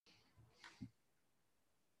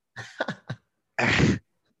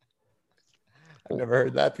never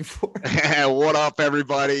heard that before. What up,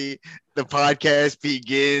 everybody? The podcast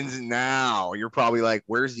begins now. You're probably like,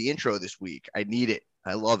 where's the intro this week? I need it.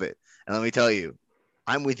 I love it. And let me tell you,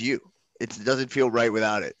 I'm with you. It doesn't feel right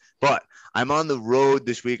without it. But I'm on the road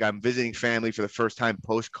this week. I'm visiting family for the first time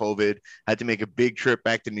post-COVID. Had to make a big trip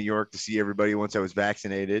back to New York to see everybody once I was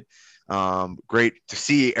vaccinated. Great to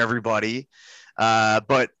see everybody.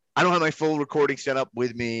 But I don't have my full recording set up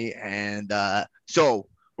with me. And so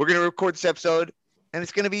we're going to record this episode, and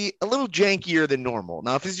it's going to be a little jankier than normal.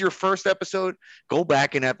 Now, if this is your first episode, go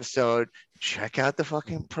back an episode, check out the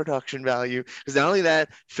fucking production value. Because not only that,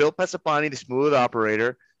 Phil Pesapani, the smooth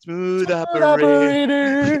operator. Yeah,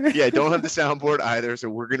 don't have the soundboard either. So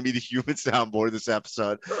we're going to be the human soundboard this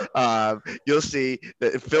episode. You'll see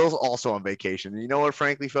that Phil's also on vacation. And you know what,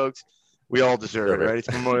 frankly, folks, we all deserve it, right? It's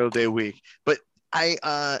Memorial Day week. But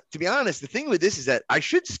to be honest, the thing with this is that I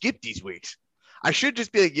should skip these weeks. I should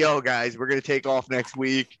just be like, yo, guys, we're going to take off next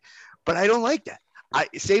week. But I don't like that.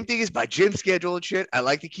 Same thing as my gym schedule and shit. I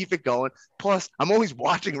like to keep it going. Plus, I'm always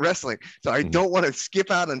watching wrestling, so I don't want to skip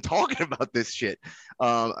out on talking about this shit.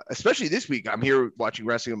 Especially this week, I'm here watching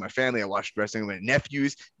wrestling with my family. I watched wrestling with my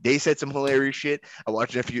nephews. They said some hilarious shit. I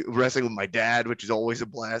watched wrestling with my dad, which is always a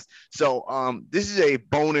blast. So this is a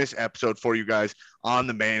bonus episode for you guys on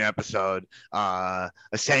the main episode,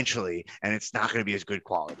 essentially, and it's not going to be as good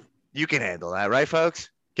quality. You can handle that, right, folks?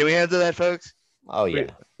 Can we handle that, folks? Oh, yeah.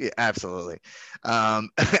 Yeah, absolutely.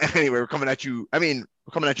 Anyway, we're coming at you. I mean,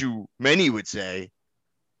 we're coming at you, many would say,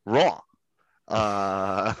 raw.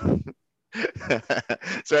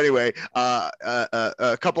 So anyway,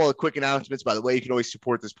 a couple of quick announcements. By the way, you can always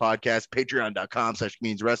support this podcast,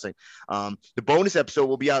 patreon.com/meanswrestling. The bonus episode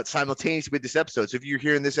will be out simultaneously with this episode. So if you're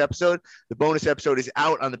hearing this episode, the bonus episode is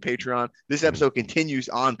out on the Patreon. This episode continues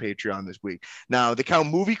on Patreon this week. Now, the Cow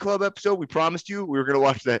Movie Club episode, we promised you we were going to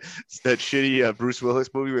watch that shitty Bruce Willis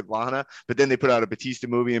movie with Lana, but then they put out a Batista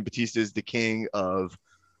movie, and Batista is the king of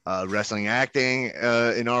wrestling acting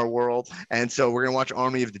in our world, and so we're gonna watch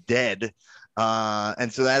Army of the Dead,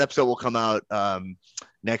 and so that episode will come out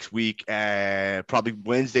next week, probably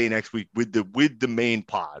Wednesday next week with the main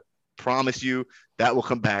pod. Promise you that will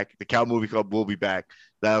come back. The Cow Movie Club will be back.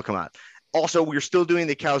 That'll come out. Also, we're still doing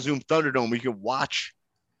the Cow Zoom Thunderdome. We can watch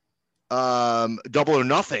Double or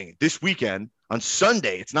Nothing this weekend on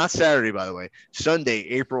Sunday. It's not Saturday, by the way. Sunday,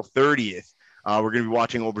 April 30th. We're going to be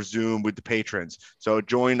watching over Zoom with the patrons. So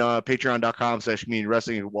join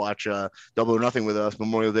patreon.com/meanwrestling and watch Double or Nothing with us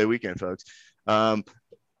Memorial Day weekend, folks.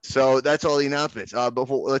 So that's all the announcements.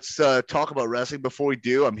 Let's talk about wrestling. Before we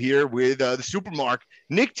do, I'm here with the Supermark,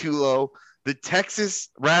 Nick Tulo, the Texas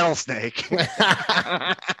Rattlesnake.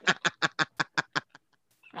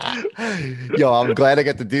 Yo, I'm glad I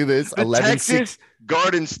got to do this. The Texas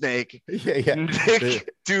Garden Snake. Yeah. Nick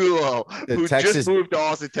Tulo, who just moved to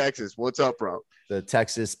Austin, Texas. What's up, bro? The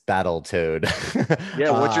Texas Battle Toad. Yeah,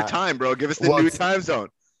 what's your time, bro? Give us the new time zone.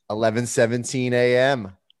 11:17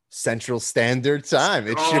 a.m. Central Standard Time.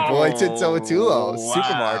 It's your boy Tito Tulo,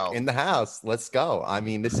 Supermark in the house. Let's go. I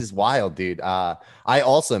mean, this is wild, dude. I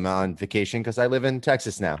also am on vacation because I live in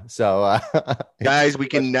Texas now. So, guys, we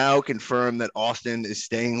can now confirm that Austin is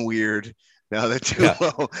staying weird now that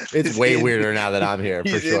Tulo. It's way weirder now that I'm here,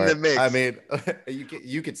 for sure. In the mix. I mean,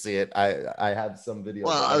 you can see it. I have some video.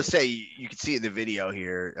 Well, I would say you can see it in the video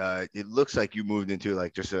here. It looks like you moved into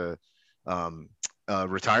like just a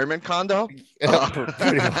retirement condo. I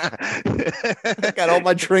got all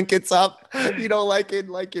my trinkets up, like in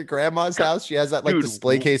like your grandma's house. She has that like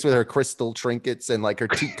display case with her crystal trinkets and like her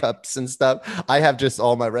teacups and stuff. I have just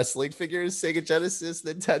all my wrestling figures, Sega Genesis,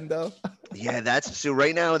 Nintendo. Yeah, that's so.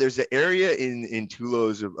 Right now, there's an area in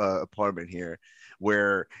Tulo's apartment here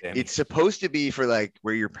where it's supposed to be for like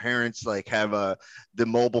where your parents like have the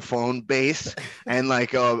mobile phone base and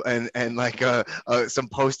like some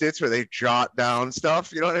post-its where they jot down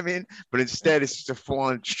stuff, you know what I mean? But instead it's just a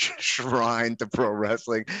full-on shrine to pro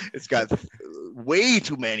wrestling. It's got way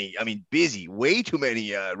too many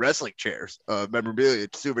wrestling chairs, memorabilia,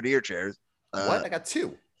 souvenir chairs. What? I got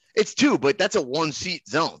two. It's two, but that's a one-seat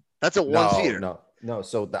zone. That's a one-seater. No.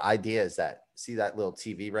 So the idea is that, see that little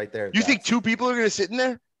TV right there? You think two people are going to sit in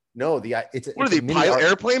there? No, it's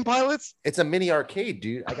airplane pilots? It's a mini arcade,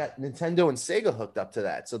 dude. I got Nintendo and Sega hooked up to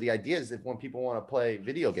that. So the idea is when people want to play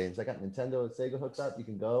video games, I got Nintendo and Sega hooked up. You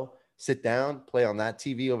can go sit down, play on that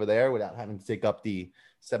TV over there without having to take up the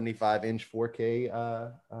 75-inch 4K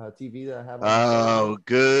TV that I have. Oh,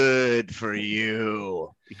 good for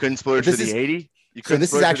you. You couldn't splurge for the 80? You couldn't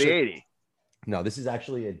splurge for the 80? No, this is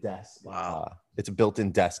actually a desk. Wow. It's a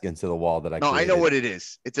built-in desk into the wall that I No, I know created. what it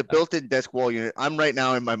is. It's a built-in desk wall unit. I'm right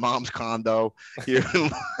now in my mom's condo here.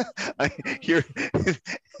 Here,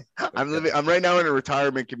 I'm right now in a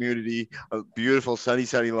retirement community, a beautiful sunny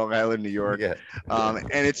Long Island, New York. Yeah.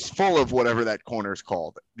 And it's full of whatever that corner is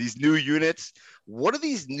called. These new units. What are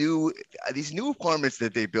these new apartments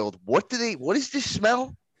that they build? What is this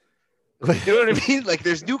smell? You know what I mean? Like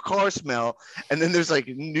there's new car smell, and then there's like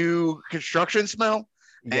new construction smell.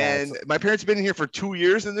 Yeah, And my parents have been in here for 2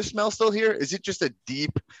 years, and the smell's still here. Is it just a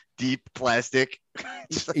deep plastic?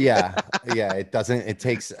 yeah, it doesn't. It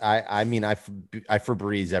takes. I mean, I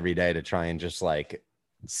Febreze every day to try and just like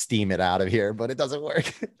steam it out of here, but it doesn't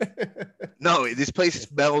work. No, this place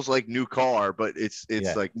smells like new car, but it's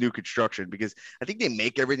like new construction, because I think they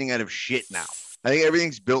make everything out of shit now. I think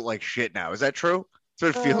everything's built like shit now. Is that true?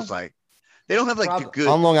 That's what it feels like. They don't have like the good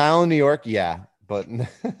on Long Island, New York. Yeah, but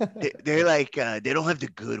they're like they don't have the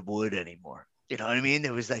good wood anymore. You know what I mean?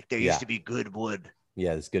 There used to be good wood.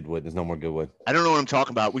 Yeah, there's good wood. There's no more good wood. I don't know what I'm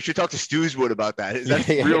talking about. We should talk to Stu's Wood about that. Is that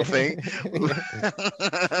a real thing?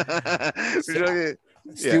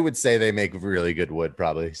 Stu would say they make really good wood,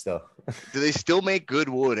 probably still. Do they still make good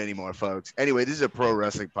wood anymore, folks? Anyway, this is a pro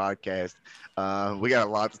wrestling podcast. We got a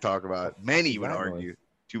lot to talk about. Many would argue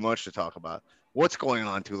too much to talk about. What's going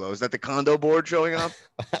on, Tulo? Is that the condo board showing up?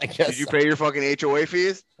 I guess. Did you pay your fucking HOA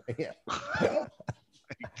fees? Yeah.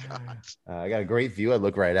 I got a great view. I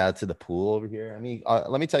look right out to the pool over here. I mean,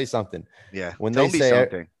 let me tell you something. Yeah. When they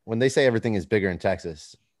say everything is bigger in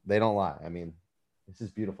Texas, they don't lie. I mean, this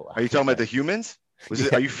is beautiful. Are you talking about the humans?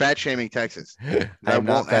 Are you fat shaming Texas? I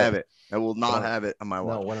won't have it. I will not have it on my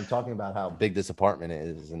watch. No, when I'm talking about how big this apartment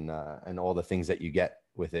is and all the things that you get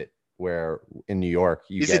with it, where in New York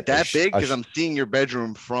is it that big? Because I'm seeing your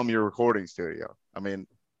bedroom from your recording studio. I mean,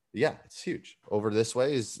 yeah, it's huge. Over this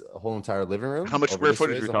way is a whole entire living room. How much square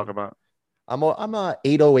footage are we talking about? I'm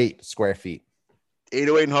 808 square feet.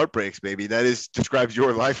 808 and heartbreaks, baby. That describes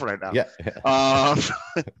your life right now. Yeah.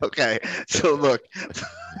 Okay. So look.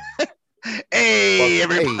 Hey,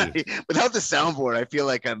 everybody. Hey. Without the soundboard, I feel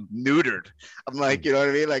like I'm neutered. I'm like, you know what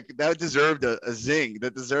I mean? Like that deserved a zing.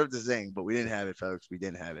 That deserved a zing, but we didn't have it, folks. We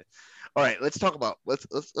didn't have it. All right, let's talk about let's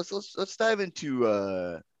dive into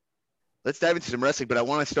some wrestling, but I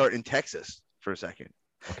want to start in Texas for a second.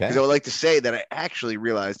 Okay. Because I would like to say that I actually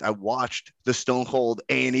realized I watched the Stone Cold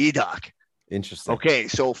A&E doc. Interesting. Okay,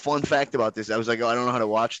 so fun fact about this. I was like, I don't know how to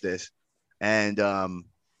watch this. And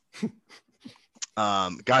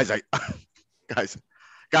guys, I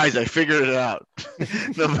figured it out.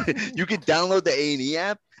 You can download the A&E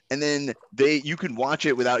app, and then you can watch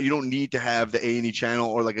it without. You don't need to have the A&E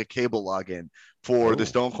channel or like a cable login for the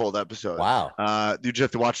Stone Cold episode. Wow. You just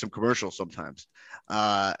have to watch some commercials sometimes.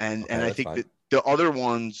 And I think that the other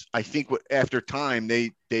ones, I think after time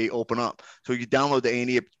they open up, so you download the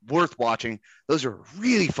A&E. It's worth watching. Those are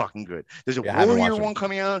really fucking good. There's a Warrior one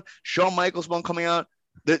coming out. Shawn Michaels one coming out.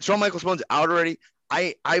 The Shawn Michaels one's out already.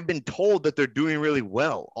 I've been told that they're doing really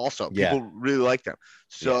well. Also, people really like them.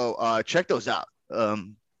 So check those out.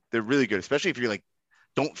 They're really good, especially if you're like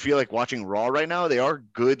don't feel like watching Raw right now. They are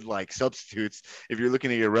good like substitutes if you're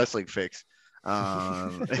looking at your wrestling fix. You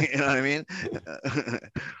know what I mean?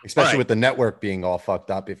 Especially with the network being all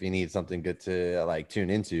fucked up. If you need something good to like tune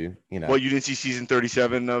into, you know. Well, you didn't see season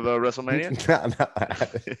 37 of WrestleMania?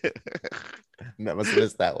 No, I must have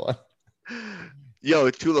missed that one.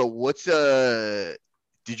 Yo, Tulo, what's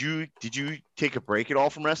did you take a break at all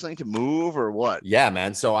from wrestling to move or what? Yeah,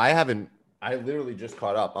 man. So I literally just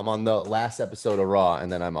caught up. I'm on the last episode of Raw,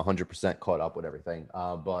 and then I'm 100% caught up with everything.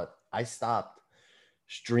 But I stopped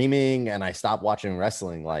streaming and I stopped watching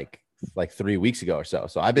wrestling like 3 weeks ago or so.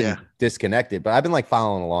 So I've been disconnected, but I've been like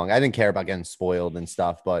following along. I didn't care about getting spoiled and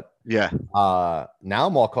stuff, but now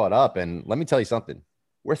I'm all caught up. And let me tell you something.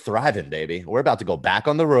 We're thriving, baby. We're about to go back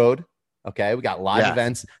on the road. Okay, we got live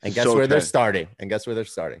events, and guess where they're starting?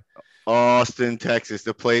 Austin, Texas,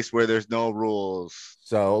 the place where there's no rules.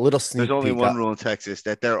 So a little sneak There's only one rule in Texas,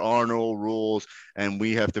 that there are no rules, and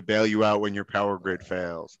we have to bail you out when your power grid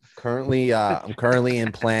fails. I'm currently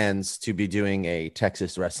in plans to be doing a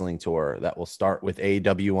Texas wrestling tour that will start with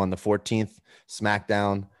AEW on the 14th,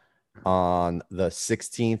 SmackDown on the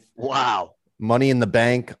 16th. Wow. Money in the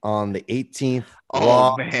Bank on the 18th,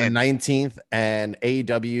 Raw on the 19th, and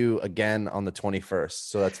AEW again on the 21st.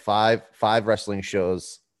 So that's five wrestling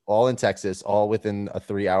shows, all in Texas, all within a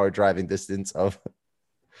 3-hour driving distance of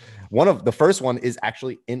the first one is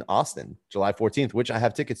actually in Austin, July 14th, which I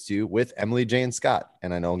have tickets to with Emily Jane Scott.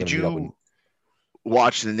 And I know I'm going to meet up with.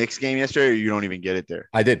 Watch the Knicks game yesterday, or you don't even get it there?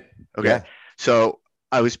 I did. Okay. Yeah. So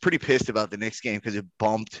I was pretty pissed about the Knicks game because it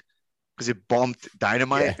bumped because it bumped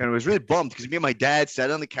Dynamite, Yeah. and it was really bummed because me and my dad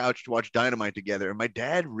sat on the couch to watch Dynamite together, and my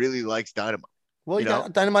dad really likes Dynamite. Well, you You know?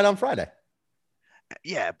 got Dynamite on Friday.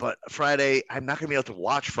 Yeah, but Friday, I'm not gonna be able to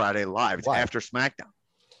watch Friday live. It's Why? after SmackDown.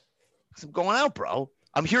 'Cause I'm going out, bro.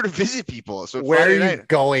 I'm here to visit people. So Where Friday are you night,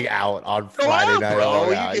 going out on Go Friday out, night? bro. Oh,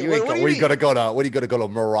 You yeah. get- You what- ain't what go, do what you are you gonna go to? What are you gonna go to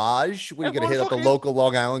Mirage? What are you gonna Everyone hit up the fucking- local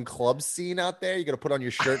Long Island club scene out there? You gonna put on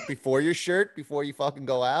your shirt before you fucking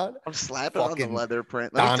go out? I'm slapping on the Fucking leather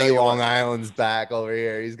print. Let me Donnie tell you Long what, Island's back over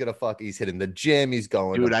here. He's hitting the gym. He's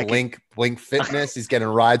going Dude, to I Blink Fitness. He's getting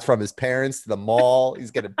rides from his parents to the mall.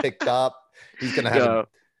 He's getting picked up. He's gonna have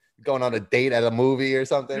going on a date at a movie or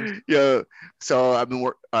something. yeah. So I've been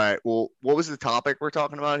all right. Well, what was the topic we're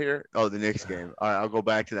talking about here? Oh, the Knicks game. All right, I'll go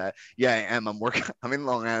back to that. Yeah, I am. I'm working. I'm in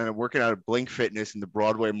Long Island. I'm working out at Blink Fitness in the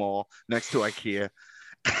Broadway Mall next to IKEA.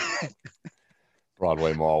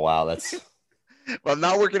 Broadway Mall. Wow, that's Well, I'm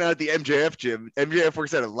not working out at the MJF gym. MJF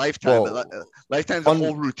works at a Lifetime. Well, but Lifetime's fun- a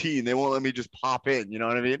whole routine. They won't let me just pop in. You know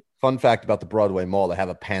what I mean? fun fact about the Broadway Mall. They have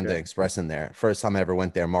a Panda Yeah. Express in there. First time I ever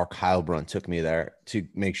went there, Mark Heilbrunn took me there to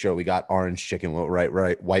make sure we got orange chicken with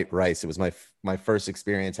white rice. It was my first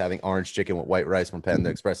experience having orange chicken with white rice from Panda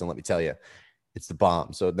Express, and let me tell you, it's the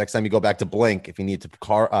bomb. So next time you go back to Blink, if you need to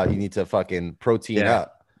you need to fucking protein Yeah.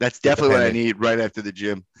 up. That's definitely what I Panda. need right after the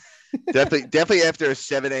gym. definitely after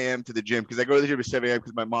 7 a.m. to the gym, because I go to the gym at 7 a.m.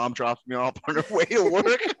 because my mom drops me off on her way to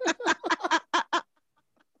work.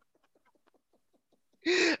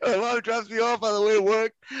 My mom drops me off on the way to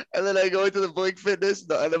work, and then I go into the Blink Fitness,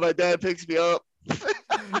 and then my dad picks me up.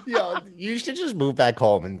 Yo, you should just move back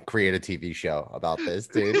home and create a TV show about this,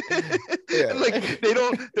 dude. Yeah. Like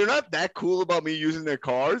they're not that cool about me using their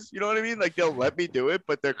cars. You know what I mean? Like they'll let me do it,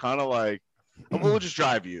 but they're kind of like, oh, we'll just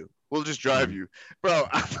drive you. We'll just drive you, bro.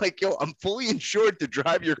 I'm like, yo, I'm fully insured to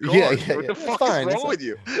drive your car. Yeah, What the it's fuck fine. is It's wrong with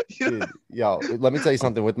you? Dude, yo, let me tell you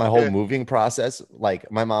something. With my whole Yeah. moving process, like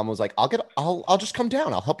my mom was like, I'll just come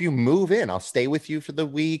down. I'll help you move in. I'll stay with you for the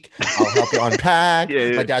week. I'll help you unpack.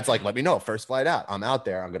 Yeah. My dad's like, let me know. First flight out. I'm out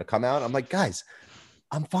there. I'm gonna come out. I'm like, guys,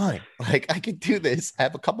 I'm fine. Like I can do this. I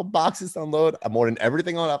have a couple boxes to unload. I'm ordering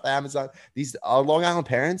everything off Amazon. These our Long Island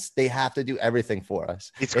parents, they have to do everything for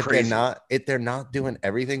us. It's if crazy. they're not doing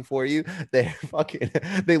everything for you, they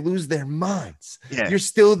lose their minds. Yeah. You're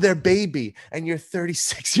still their baby, and you're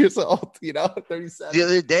 36 years old. 37. The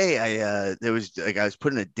other day, I was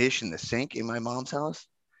putting a dish in the sink in my mom's house,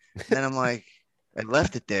 and I'm like, I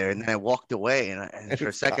left it there, and then I walked away, and for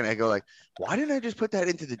a second, I go like, why didn't I just put that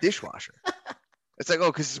into the dishwasher? It's like,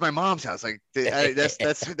 oh, because it's my mom's house. Like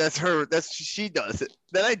that's her. She does it.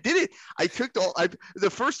 Then I did it. I took the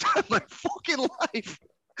first time in my fucking life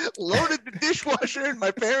loaded the dishwasher in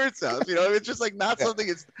my parents' house. It's just like not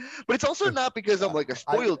something. But it's also not because I'm like a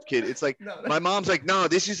spoiled kid. It's like my mom's like, no,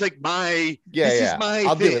 this is like my. This is my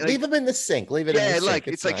I'll thing. do it. Like, Leave them in the sink. Leave it in the sink. like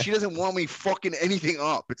it's like she doesn't want me fucking anything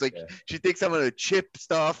up. It's like she thinks I'm gonna chip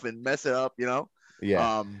stuff and mess it up.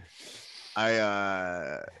 Yeah.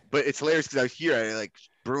 But it's hilarious because I was here, I like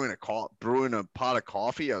brewing a pot of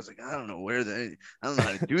coffee. I was like, I don't know I don't know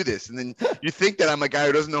how to do this. And then you think that I'm a guy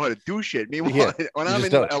who doesn't know how to do shit. Meanwhile, when I'm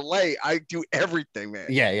in LA, I do everything, man.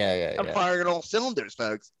 Yeah. I'm firing on all cylinders,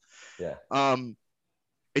 folks. Yeah.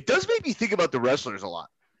 It does make me think about the wrestlers a lot.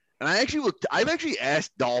 And I've actually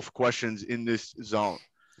asked Dolph questions in this zone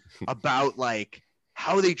about like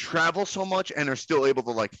how they travel so much and are still able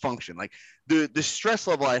to like function. Like the stress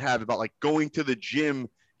level I have about like going to the gym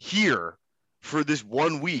here for this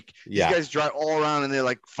 1 week. These guys drive all around and they're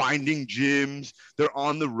like finding gyms. They're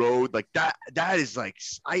on the road. Like that is like,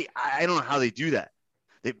 I don't know how they do that.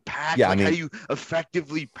 They pack. How do you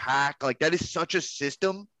effectively pack? Like that is such a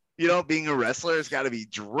system, being a wrestler has got to be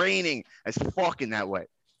draining as fuck in that way.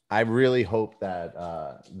 I really hope that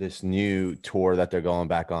this new tour that they're going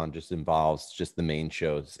back on just involves just the main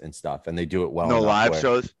shows and stuff, and they do it well. No live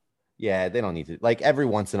shows. Yeah, they don't need to. Like every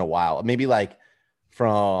once in a while, maybe like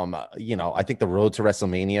from I think the road to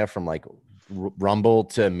WrestleMania from like Rumble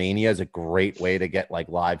to Mania is a great way to get like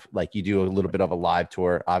live. Like you do a little bit of a live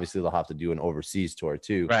tour. Obviously, they'll have to do an overseas tour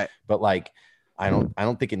too. Right. But like, I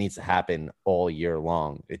don't think it needs to happen all year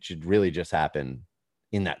long. It should really just happen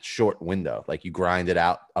in that short window. Like you grind it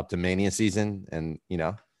out up to Mania season and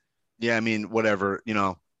Yeah, I mean, whatever,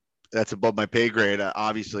 that's above my pay grade.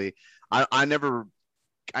 Obviously, I never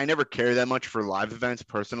care that much for live events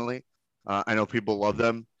personally. I know people love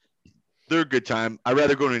them. They're a good time. I'd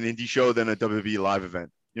rather go to an indie show than a WWE live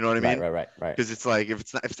event. You know what I mean? Right. Because it's like if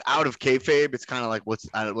it's out of kayfabe, it's kind of like what's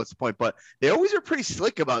the point? But they always are pretty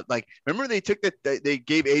slick about like. Remember they took they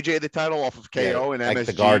gave AJ the title off of KO and MSG. Like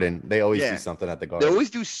the Garden. They always Yeah. do something at the They Garden. always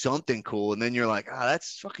do something cool, and then you're like, oh,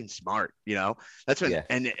 that's fucking smart, you know? That's when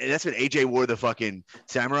and that's when AJ wore the fucking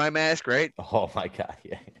samurai mask, right? Oh my god,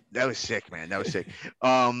 yeah. That was sick, man. That was sick.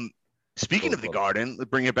 Speaking of the Garden, let's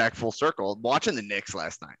bring it back full circle. Watching the Knicks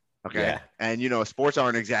last night. Okay. Yeah. And you know, sports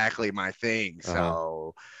aren't exactly my thing.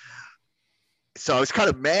 So I was kind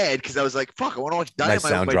of mad because I was like, fuck, I want to watch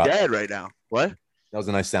Dynamite with my dad right now. What? That was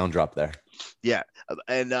a nice sound drop there. Yeah.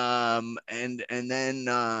 And then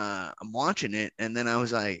I'm watching it, and then I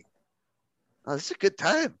was like, oh, this is a good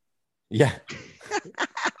time. Yeah.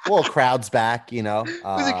 Well, crowd's back, you know. There's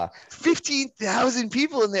like 15,000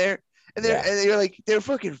 people in there. And they're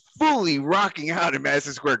fucking fully rocking out in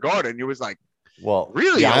Madison Square Garden. It was like, well,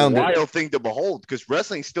 really a wild thing to behold because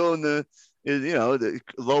wrestling's still in the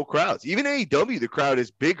low crowds. Even AEW, the crowd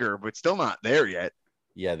is bigger, but still not there yet.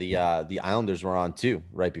 Yeah, the Islanders were on too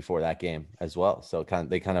right before that game as well. So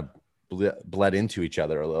they kind of bled into each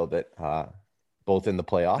other a little bit, both in the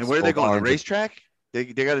playoffs. And where are they going? The racetrack? They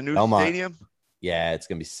got a new stadium. Yeah, it's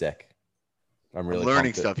gonna be sick. I'm really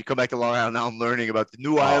learning stuff. You come back to Long Island now. I'm learning about the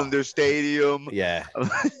new Islander Stadium. Yeah.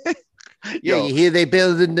 You hear they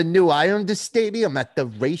building the new Islander Stadium at the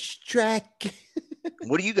racetrack?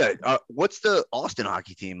 What do you got? What's the Austin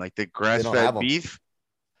hockey team? Like the grass-fed beef?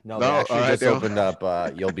 No, they actually just opened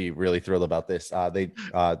up. You'll be really thrilled about this.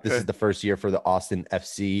 This is the first year for the Austin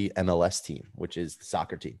FC MLS team, which is the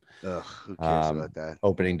soccer team. Ugh, who cares about that?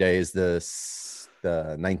 Opening day is the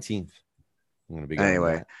 19th. I'm gonna be going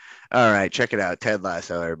anyway. All right, check it out. Ted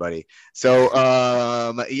Lasso, everybody. So, so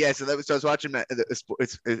I was watching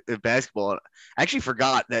it's basketball. I actually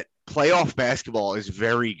forgot that playoff basketball is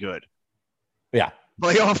very good. Yeah.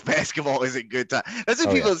 Playoff basketball is a good time. That's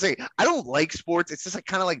what people say. I don't like sports. It's just like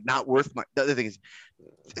kind of like not worth my. The other thing is,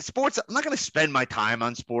 sports. I'm not going to spend my time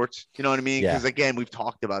on sports. You know what I mean? Because again, we've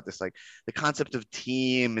talked about this. Like the concept of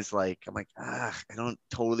team is like I'm like I don't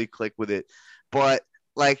totally click with it. But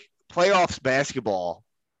like playoffs basketball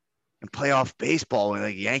and playoff baseball when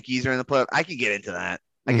like Yankees are in the playoff, I can get into that.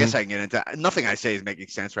 I guess I can get into that. Nothing I say is making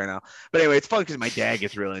sense right now. But anyway, it's fun because my dad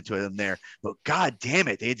gets real into it in there. But god damn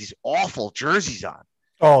it, they had these awful jerseys on.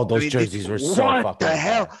 Oh, those jerseys were so fucking what the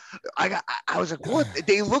hell? I was like, what?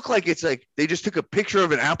 They look like it's like they just took a picture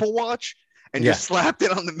of an Apple Watch and just slapped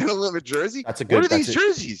it on the middle of a jersey. That's a good. What are these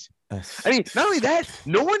jerseys? I mean, not only that,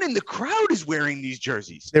 no one in the crowd is wearing these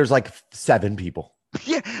jerseys. There's like 7 people.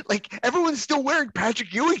 Yeah, like everyone's still wearing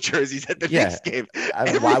Patrick Ewing jerseys at the Knicks game.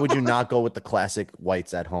 Why would you not go with the classic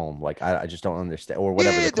whites at home? Like I just don't understand, or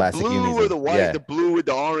whatever the classic blue or the white, the blue with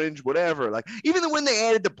the orange, whatever. Like even when they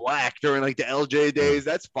added the black during like the LJ days,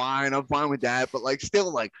 that's fine. I'm fine with that. But like still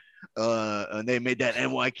like, and they made that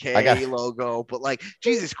NYK logo. But like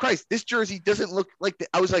Jesus Christ, this jersey doesn't look like.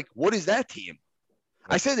 I was like, what is that team?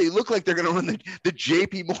 I said they look like they're going to run the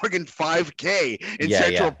JP Morgan 5K in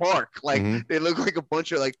Central Park. Like they look like a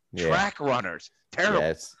bunch of like track runners. Terrible. Yeah,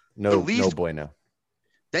 it's no bueno.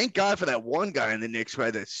 Thank God for that one guy in the Knicks who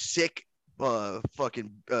had a sick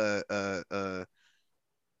fucking armband,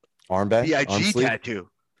 BIG tattoo.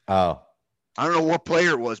 Oh, I don't know what player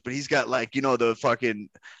it was, but he's got like the fucking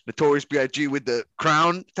Notorious BIG with the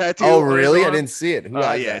crown tattoo. Oh, really? I didn't see it.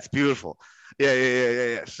 It's beautiful.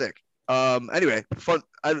 Yeah. Sick. Anyway, fun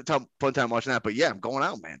time watching that. But yeah, I'm going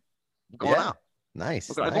out, man. I'm going out.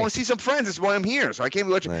 Nice. I want to see some friends. That's why I'm here. So I can't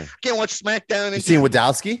watch. I can't watch SmackDown. You seen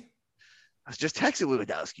Wadowski? I was just texting with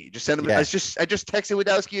Wadowski. Just sent him. I just texted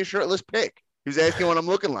Wadowski a shirtless pic. He was asking what I'm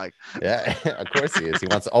looking like. Yeah, of course he is. He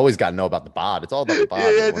always got to know about the bod. It's all about the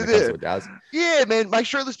bod. Yeah, man. My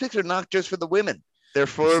shirtless pics are not just for the women. They're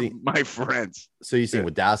for my friends. So you seen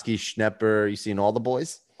Wadowski, Schnepper? You seen all the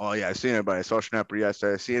boys? Oh, yeah, I've seen everybody. I saw Schnepper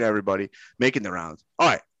yesterday. I've seen everybody making the rounds. All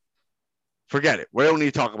right. Forget it. We don't need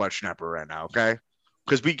to talk about Schnepper right now, okay?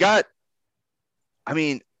 Because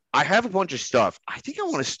I have a bunch of stuff. I think I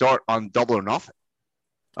want to start on Double or Nothing.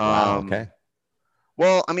 Wow, okay.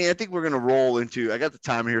 Well, I think we're going to roll into – I got the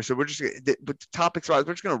timer here, so we're just – but the topics-wise,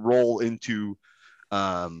 we're just going to roll into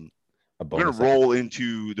we're going to roll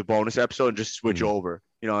into the bonus episode and just switch over,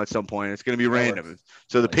 at some point. It's going to be random.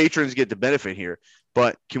 So the patrons get the benefit here.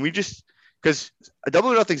 But can we just – because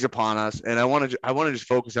Double or Nothing's upon us, and I want to just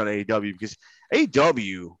focus on AEW because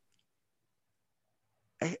AEW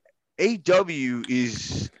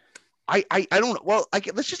is – I don't – well,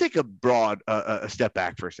 let's just take a broad a step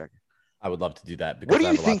back for a second. I would love to do that. What do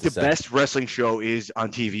you think the best wrestling show is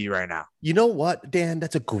on TV right now? You know what, Dan?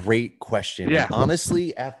 That's a great question. Yeah. And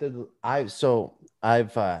honestly,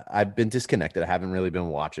 I've been disconnected. I haven't really been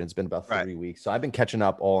watching. It's been about 3 weeks, so I've been catching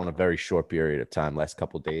up all in a very short period of time. Last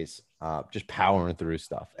couple of days, just powering through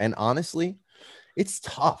stuff. And honestly, it's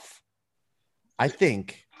tough. I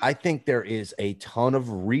think there is a ton of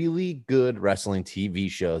really good wrestling TV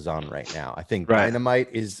shows on right now. I think Dynamite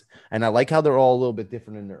is, and I like how they're all a little bit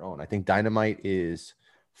different in their own. I think Dynamite is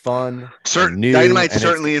fun, new. Dynamite's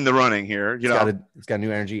certainly in the running here. It's got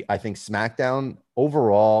new energy. I think SmackDown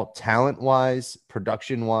overall, talent wise,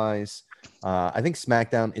 production wise, I think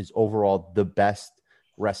SmackDown is overall the best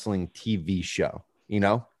wrestling TV show.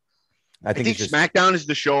 I think SmackDown is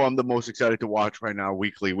the show I'm the most excited to watch right now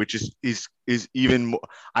weekly, which is even more.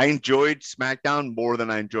 I enjoyed SmackDown more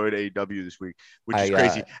than I enjoyed AEW this week, which is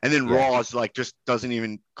crazy. And then Raw is like just doesn't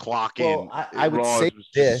even clock in. I would say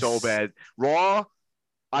this so bad.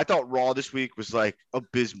 I thought Raw this week was like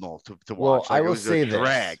abysmal to watch. Well, I will say this.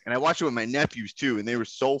 Drag. And I watched it with my nephews too, and they were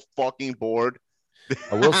so fucking bored.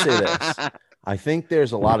 I will say this. I think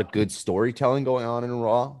there's a lot of good storytelling going on in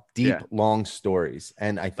Raw, deep, long stories.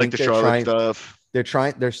 And I think like the Charlotte stuff.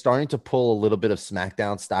 They're starting to pull a little bit of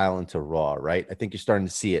SmackDown style into Raw, right? I think you're starting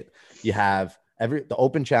to see it. You have the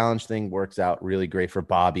open challenge thing works out really great for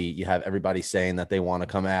Bobby. You have everybody saying that they want to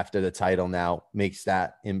come after the title now, makes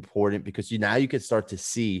that important because now you can start to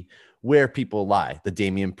see where people lie. The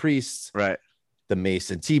Damian Priests, right? The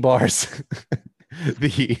Mason T-Bars.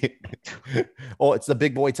 It's the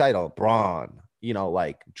big boy title, Braun,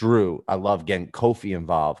 like Drew. I love getting Kofi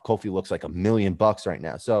involved. Kofi looks like $1 million right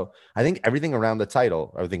now. So I think everything around the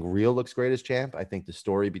title, I think Real looks great as champ. I think the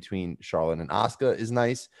story between Charlotte and Asuka is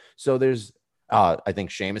nice. So there's I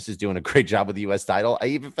think Sheamus is doing a great job with the US title. I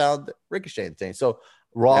even found Ricochet insane. So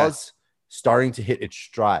Raw's starting to hit its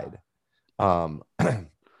stride.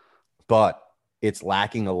 But it's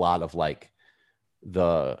lacking a lot of like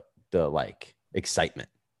the excitement.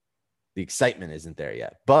 The excitement isn't there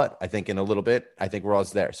yet, but I think in a little bit, I think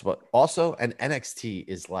Raw's there. So, but also, and NXT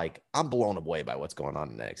is like, I'm blown away by what's going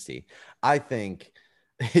on in NXT. I think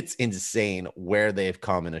it's insane where they've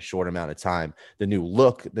come in a short amount of time. The new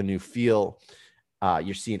look, the new feel.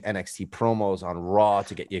 You're seeing NXT promos on Raw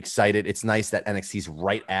to get you excited. It's nice that NXT's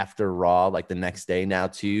right after Raw, like the next day now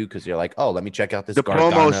too, because you're like, oh, let me check out this. The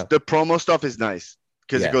promo stuff is nice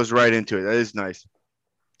because it goes right into it. That is nice.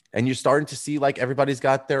 And you're starting to see like everybody's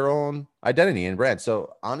got their own identity and brand.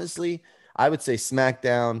 So honestly, I would say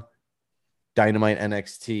SmackDown, Dynamite,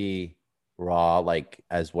 NXT, Raw, like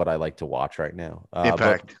as what I like to watch right now.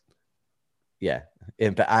 Impact.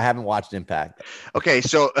 Impact. I haven't watched Impact. Okay,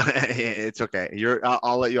 so it's okay.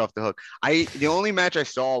 I'll let you off the hook. The only match I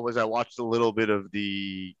saw was I watched a little bit of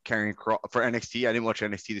the Karrion Kross for NXT. I didn't watch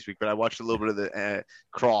NXT this week, but I watched a little bit of the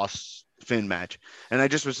Cross Finn match, and I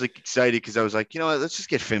just was like excited because I was like, let's just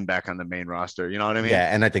get Finn back on the main roster. You know what I mean?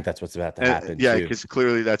 Yeah, and I think that's what's about to happen. Yeah, because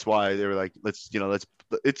clearly that's why they were like, let's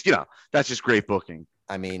that's just great booking.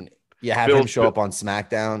 I mean, you have him show up on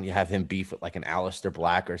SmackDown. You have him beef with like an Aleister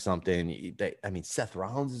Black or something. Seth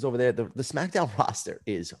Rollins is over there. The SmackDown roster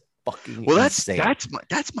is fucking insane.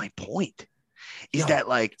 That's my point. Is that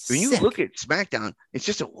like when you look at SmackDown, it's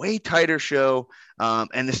just a way tighter show,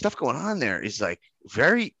 and the stuff going on there is like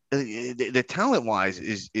very the talent wise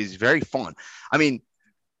is very fun. I mean,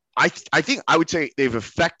 I think I would say they've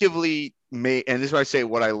effectively made, and this is why I say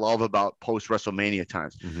what I love about post WrestleMania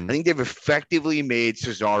times. Mm-hmm. I think they've effectively made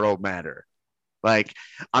Cesaro matter. Like,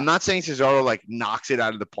 I'm not saying Cesaro like knocks it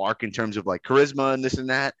out of the park in terms of like charisma and this and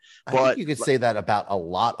that, but I think you could say that about a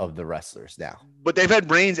lot of the wrestlers now. But they've had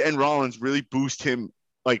Reigns and Rollins really boost him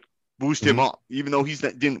up, even though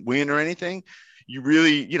didn't win or anything. You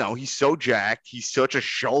really, he's so jacked. He's such a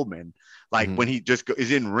showman. Like when he just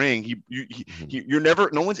is in ring,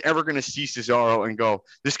 no one's ever going to see Cesaro and go,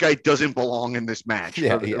 this guy doesn't belong in this match.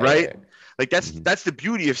 Right? Yeah. Like that's the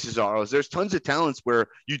beauty of Cesaro. There's tons of talents where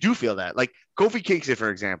you do feel that. Like Kofi Kingston, for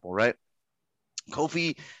example, right?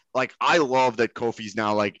 Kofi, like I love that Kofi's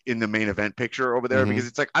now like in the main event picture over there because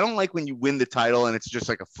it's like, I don't like when you win the title and it's just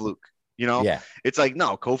like a fluke, Yeah. It's like,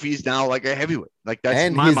 no, Kofi's now like a heavyweight. Like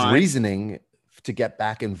that's his reasoning to get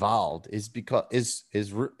back involved is because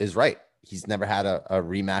is right. He's never had a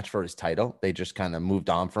rematch for his title. They just kind of moved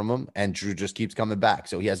on from him, and Drew just keeps coming back.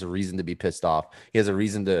 So he has a reason to be pissed off. He has a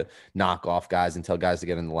reason to knock off guys and tell guys to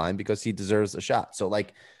get in the line because he deserves a shot. So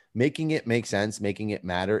like making it make sense, making it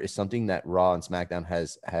matter is something that Raw and SmackDown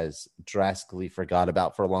has drastically forgot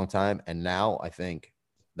about for a long time. And now I think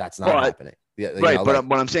that's not happening. Yeah, right. But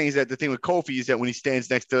what I'm saying is that the thing with Kofi is that when he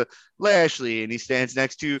stands next to Lashley and he stands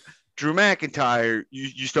next to Drew McIntyre,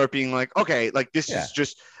 you start being like, okay, like this is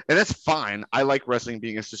just, and that's fine. I like wrestling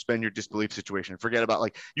being a suspend your disbelief situation. Forget about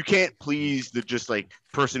like, you can't please the just like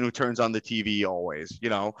person who turns on the TV always, you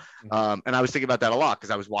know? And I was thinking about that a lot because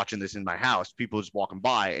I was watching this in my house, people just walking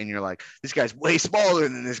by and you're like, this guy's way smaller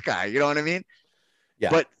than this guy. You know what I mean? Yeah.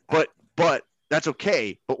 But that's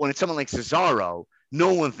okay. But when it's someone like Cesaro,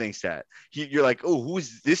 no one thinks that. You're like, oh, who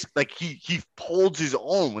is this? Like he holds his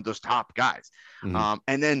own with those top guys.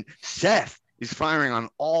 And then Seth is firing on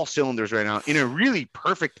all cylinders right now in a really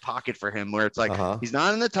perfect pocket for him, where it's like he's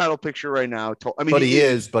not in the title picture right now. I mean, but he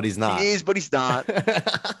is, but he's not. He is, but he's not.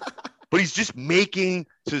 But he's just making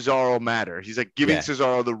Cesaro matter. He's like giving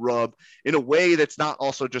Cesaro the rub in a way that's not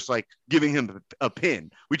also just like giving him a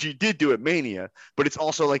pin, which he did do at Mania, but it's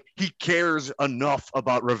also like he cares enough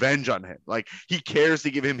about revenge on him. Like he cares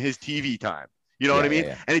to give him his TV time. You know what I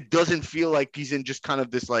mean? And it doesn't feel like he's in just kind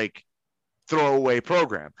of this like throwaway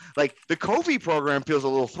program. Like the Kofi program feels a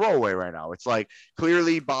little throwaway right now. It's like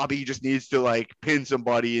clearly Bobby just needs to like pin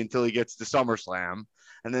somebody until he gets to SummerSlam.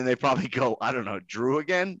 And then they probably go, I don't know, Drew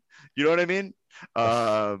again. You know what I mean?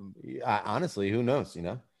 Honestly, who knows, you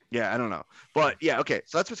know? Yeah, I don't know. But yeah, okay.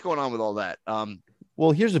 So that's what's going on with all that.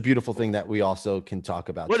 Well, here's a beautiful thing that we also can talk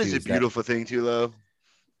about. What is a beautiful thing too, though?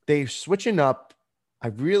 They're switching up. I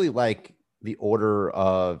really like the order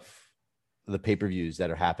of the pay-per-views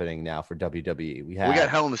that are happening now for WWE. We got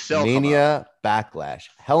Hell in a Cell, Mania, Backlash,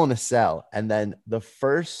 Hell in a Cell, and then the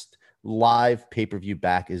first live pay-per-view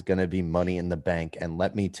back is going to be Money in the Bank. And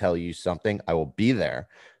let me tell you something, I will be there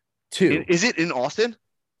too. Is it in Austin?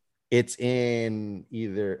 It's in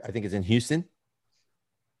I think it's in Houston.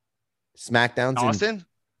 SmackDown's Austin? in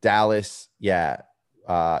Dallas. Yeah.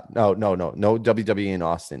 No WWE in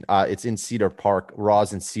Austin. It's in Cedar Park.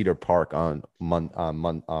 Raw's in Cedar Park on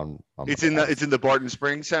it's in the Barton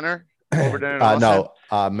Springs Center over there in Austin?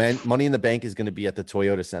 No, Money in the Bank is going to be at the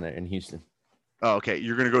Toyota Center in Houston. Oh, okay.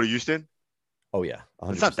 You're going to go to Houston? Oh, yeah.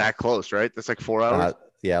 100%. It's not that close, right? That's like 4 hours?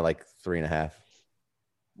 Yeah, like 3.5.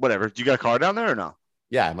 Whatever. Do you got a car down there or no?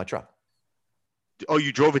 Yeah, my truck. Oh,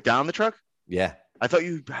 you drove it down the truck? Yeah. I thought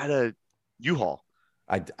you had a U-Haul.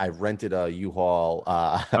 I rented a U-Haul.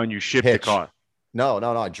 And you shipped the car? No.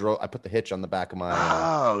 I put the hitch on the back of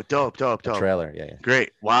my dope trailer. Yeah.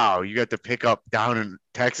 Great. Wow. You got the pickup down in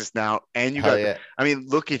Texas now. And you got, I mean,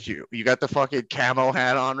 look at you. You got the fucking camo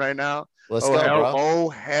hat on right now. Let's go, bro. Oh,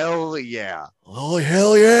 hell yeah. Oh,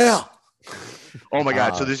 hell yeah. Oh, my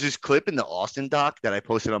God. So there's this clip in the Austin doc that I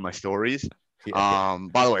posted on my stories. By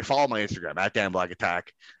the way, follow my Instagram at Dan Black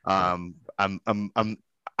Attack. I'm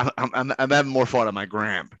having more fun on my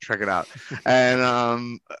gram. Check it out.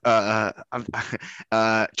 And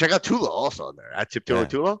check out Tula also on there at Tiptoe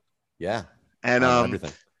Tula. Yeah. And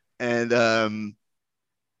everything. And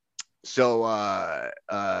so I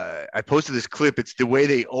posted this clip. It's the way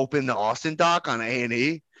they open the Austin doc on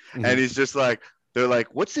A&E, and it's just like they're like,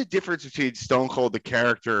 "What's the difference between Stone Cold the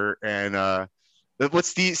character and what's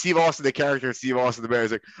Steve Austin the character and Steve Austin the man?"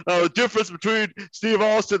 He's like, "Oh, the difference between Steve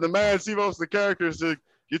Austin the man, Steve Austin the character is like,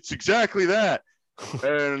 it's exactly that."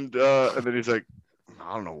 And then he's like,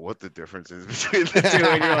 I don't know what the difference is between the two.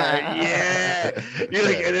 And you're like, yeah. You're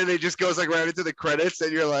like, and then it just goes like right into the credits,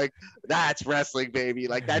 and you're like, that's wrestling, baby.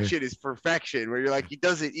 Like that shit is perfection. Where you're like, he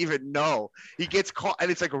doesn't even know. He gets caught, and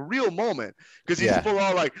it's like a real moment because he's full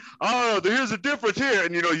on like, oh, here's a difference here,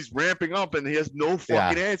 and he's ramping up, and he has no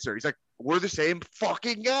fucking answer. He's like, we're the same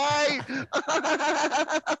fucking guy.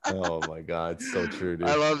 Oh my God, it's so true, dude.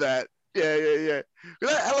 I love that. Yeah.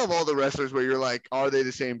 I love all the wrestlers where you're like, are they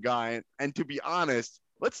the same guy? And to be honest,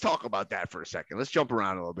 let's talk about that for a second. Let's jump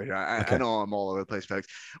around a little bit. I know I'm all over the place, folks.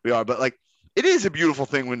 We are, but like, it is a beautiful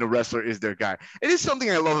thing when the wrestler is their guy. It is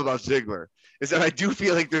something I love about Ziggler, is that I do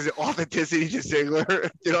feel like there's an authenticity to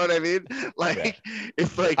Ziggler. You know what I mean? Like,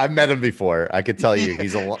 it's like I've met him before. I could tell you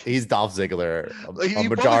he's Dolph Ziggler a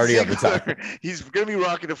majority of the time. He's gonna be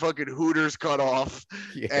rocking the fucking Hooters cut off,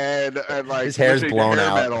 and like his hair's blown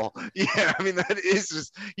out. Metal. Yeah, I mean that is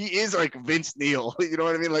just he is like Vince Neil. You know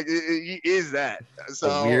what I mean? Like he is that.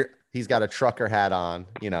 So he's got a trucker hat on,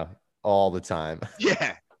 all the time.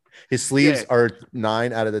 Yeah. His sleeves are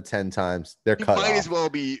 9 out of the 10 times they're cut off. Might as well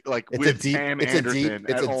be like Pam Anderson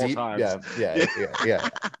at all times. Yeah.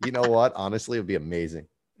 You know what? Honestly, it would be amazing.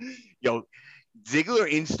 Yo, Ziggler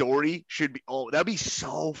in story should be. Oh, that'd be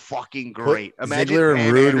so fucking great. Imagine Ziggler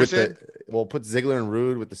and Rude Anderson. Put Ziggler and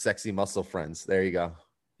Rude with the sexy muscle friends. There you go.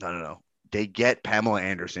 No. They get Pamela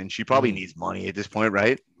Anderson. She probably needs money at this point,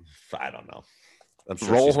 right? I don't know. I'm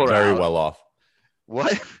sure she's very well off.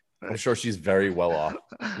 What? I'm sure she's very well off.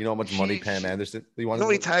 You know how much money Pam Anderson? You know how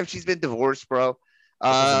many times she's been divorced, bro?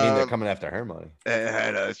 Doesn't mean they're coming after her money.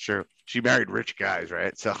 That's true. She married rich guys,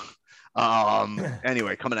 right? So,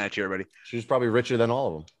 anyway, coming at you, everybody. She was probably richer than all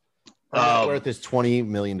of them. Her net worth is $20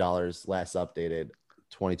 million. Last updated,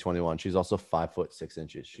 2021. She's also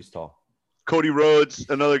 5'6". She's tall. Cody Rhodes,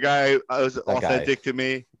 another guy, was authentic to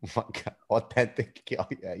me. Authentic,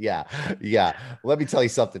 yeah. Let me tell you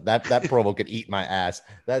something. That promo could eat my ass.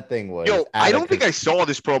 That thing was. Yo, I don't think I saw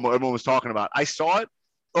this promo everyone was talking about. I saw it.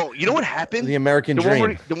 Oh, you know what happened? The American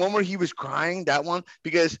Dream. The one where he was crying. That one,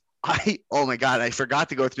 because oh my God, I forgot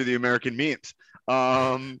to go through the American memes.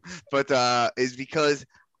 But is because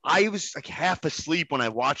I was like half asleep when I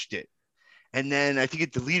watched it. And then I think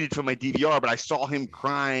it deleted from my DVR, but I saw him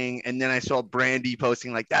crying. And then I saw Brandy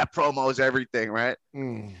posting like that promo is everything, right?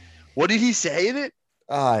 What did he say in it?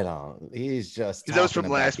 I don't. He's just. That was from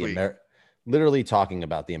last week. Literally talking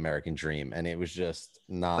about the American Dream, and it was just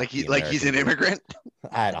not like he's an immigrant.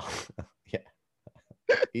 I don't.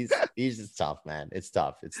 Yeah, he's just tough, man. It's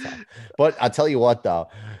tough. But I'll tell you what, though.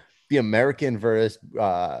 The American versus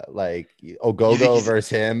like Ogogo versus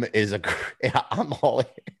him is a. I'm all in.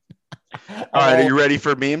 All right, are you ready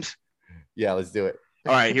for memes? Yeah, let's do it.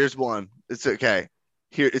 All right, here's one. It's okay.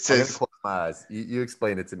 Here it says. Close my eyes. You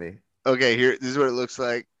explain it to me. Okay, here. This is what it looks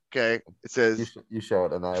like. Okay, it says. You show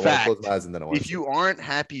it, and I fact, won't close my eyes, and then I want. If you aren't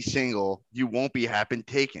happy single, you won't be happy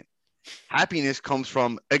taken. Happiness comes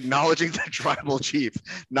from acknowledging the tribal chief,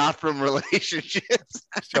 not from relationships.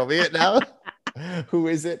 Show me it now. Who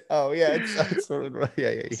is it? Oh yeah, it's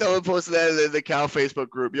yeah. Someone posted that in the Cal Facebook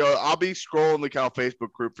group. Yo, I'll be scrolling the Cal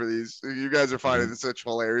Facebook group for these. You guys are finding such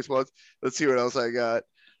hilarious ones. Let's see what else I got.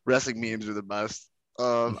 Wrestling memes are the best.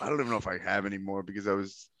 I don't even know if I have any more because I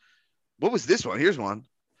was. What was this one? Here's one.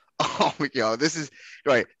 Oh my God, this is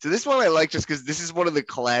right. So this one I like just because this is one of the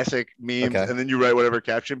classic memes, and then you write whatever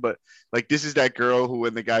caption. But like, this is that girl who,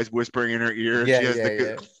 when the guy's whispering in her ear, she has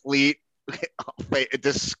the complete. Wait,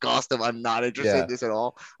 disgust of I'm not interested in this at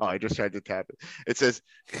all. Oh, I just tried to tap it. It says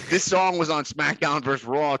this song was on SmackDown vs.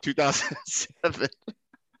 Raw 2007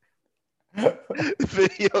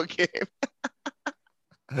 video game.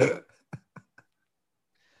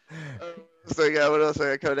 So yeah, what else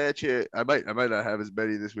I got coming at you? I might not have as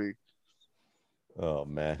many this week. Oh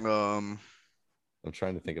man. I'm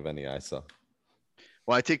trying to think of any I saw.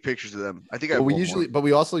 Well, I take pictures of them. I think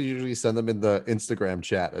we also usually send them in the Instagram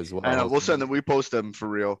chat as well. I know, we'll send them. We post them for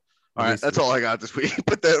real. All right, that's all I got this week.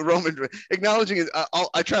 But the Roman acknowledging it,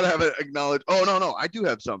 I try to have it acknowledged. Oh no, I do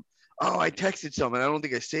have some. Oh, I texted some, and I don't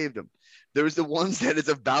think I saved them. There was the ones that is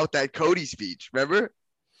about that Cody speech. Remember?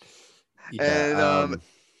 Yeah, and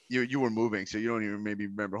you were moving, so you don't even maybe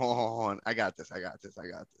remember. Hold on. I got this.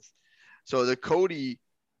 So the Cody.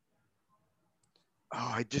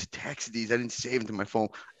 Oh, I just texted these. I didn't save them to my phone.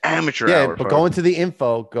 Amateur hour. But go into the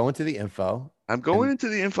info. I'm going into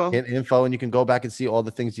the info. Hit info, and you can go back and see all the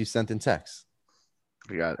things you sent in text.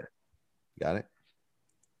 We got it. Got it?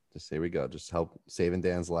 Just here we go. Just help saving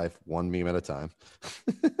Dan's life one meme at a time.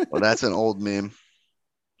 Well, that's an old meme.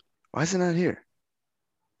 Why is it not here?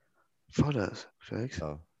 Photos. Thanks.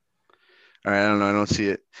 Oh. All right, I don't know. I don't see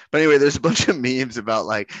it. But anyway, there's a bunch of memes about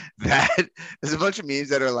like that. There's a bunch of memes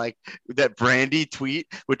that are like that Brandy tweet,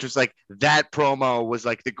 which was like that promo was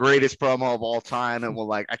like the greatest promo of all time. And we're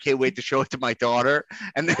like, I can't wait to show it to my daughter.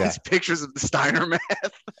 And then there's pictures of the Steiner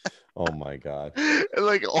math. Oh my God. And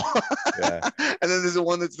like, and then there's the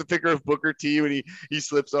one that's the picture of Booker T when he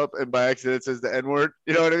slips up and by accident says the N-word.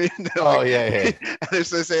 You know what I mean? Like, yeah. And they're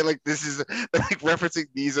so saying like, this is like referencing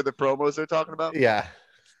these are the promos they're talking about. Yeah.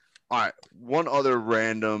 All right, one other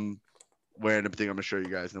random thing I'm gonna show you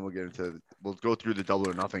guys, and then we'll go through the Double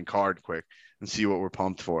or Nothing card quick and see what we're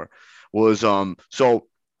pumped for. Was so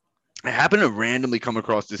I happened to randomly come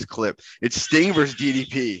across this clip. It's Sting versus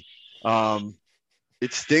DDP.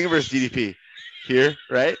 It's Sting versus DDP here,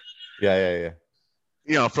 right? Yeah.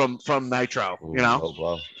 You know, from Nitro. Ooh, you know,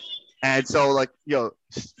 wow. And so like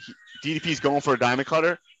DDP's going for a diamond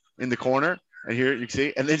cutter in the corner. And here you can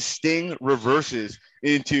see, and then Sting reverses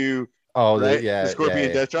into the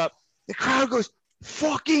Scorpion Death Drop. The crowd goes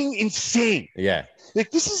fucking insane. Yeah,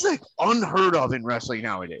 like this is like unheard of in wrestling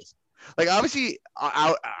nowadays. Like obviously,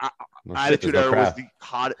 Attitude Era was the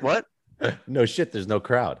hot. What? No shit. There's no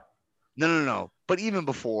crowd. No. But even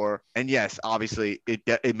before, and yes, obviously,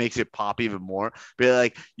 it makes it pop even more. But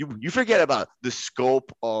like you forget about the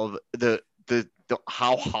scope of the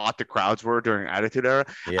how hot the crowds were during Attitude Era.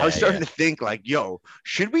 I was starting to think like, yo,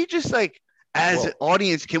 should we just like as an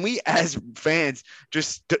audience, can we as fans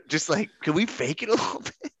just like, can we fake it a little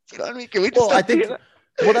bit? You know what I mean? Can we just I think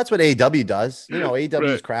that's what AEW does. You know,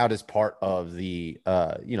 AEW's crowd is part of the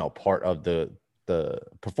part of the the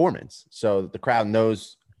performance. So the crowd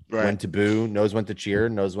knows Right. when to boo, knows when to cheer,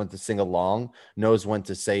 knows when to sing along, knows when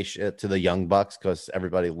to say shit to the Young Bucks, because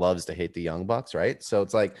everybody loves to hate the Young Bucks, right? So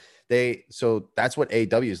it's like so that's what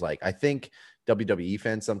AEW is like. I think WWE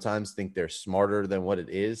fans sometimes think they're smarter than what it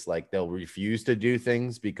is. Like they'll refuse to do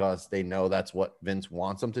things because they know that's what Vince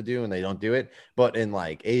wants them to do, and they don't do it. But in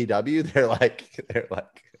like AEW, they're like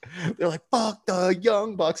fuck the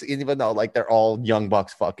Young Bucks, even though like they're all Young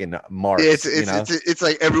Bucks fucking marks. It's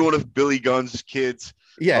like every one of Billy Gunn's kids.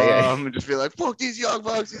 Yeah. And just be like, fuck these Young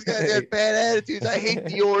Bucks. These guys have bad attitudes. I hate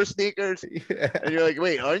Dior sneakers. Yeah. And you're like,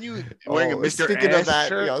 wait, aren't you wearing a Mr. Speaking Ass of that,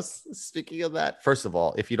 shirt? speaking of that, first of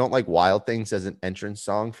all, if you don't like Wild Things as an entrance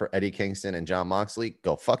song for Eddie Kingston and John Moxley,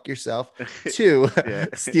 go fuck yourself. 2,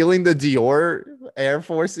 stealing the Dior Air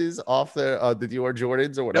Forces off the Dior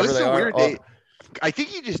Jordans or whatever they are. Weird. I think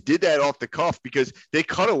he just did that off the cuff because they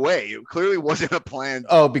cut away. It clearly wasn't a plan.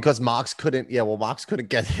 Oh, because Mox couldn't. Yeah, well, Mox couldn't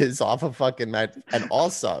get his off a fucking match. And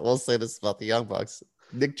also, we'll say this about the Young Bucks: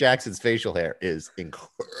 Nick Jackson's facial hair is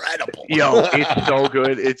incredible. Yo, it's so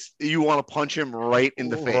good. You want to punch him right in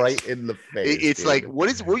the face. Right in the face. It's dude. like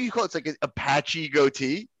what do you call it? It's like an Apache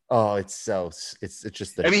goatee. Oh, it's just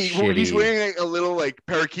the he's wearing like a little like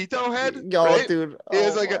paraquito head. Yo, right? dude.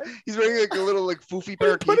 He's wearing like a little like foofy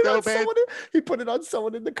paraquito head. He put it on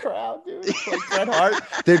someone in the crowd, dude. Like Bret Hart.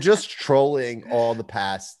 They're just trolling all the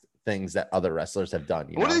past things that other wrestlers have done.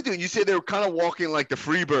 What are they doing? You say they were kind of walking like the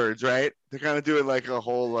Freebirds, right? They're kind of doing like a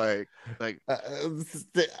whole like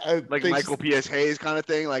Michael P.S. Hayes kind of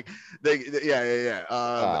thing. Like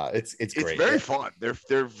it's great. Very fun.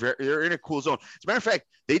 They're in a cool zone. As a matter of fact,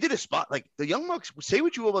 they did a spot like the Young Bucks. Say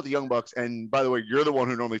what you will about the Young Bucks, and by the way, you're the one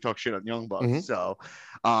who normally talks shit on Young Bucks. Mm-hmm. So,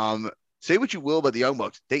 say what you will about the Young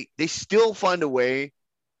Bucks, they still find a way.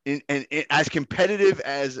 And as competitive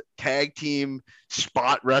as tag team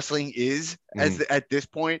spot wrestling is at this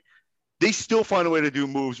point, they still find a way to do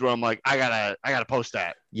moves where I'm like, I gotta post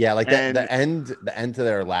that. Yeah, like the end to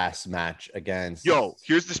their last match against. Yo,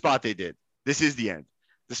 here's the spot they did. This is the end.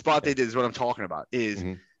 The spot they did is what I'm talking about. Is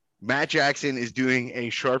Matt Jackson is doing a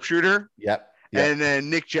sharpshooter. Yep. And then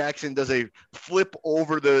Nick Jackson does a flip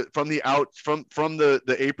over from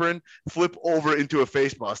the apron, flip over into a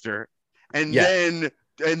facebuster, and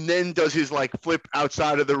then does his like flip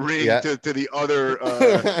outside of the ring to the other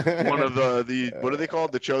one of the what are they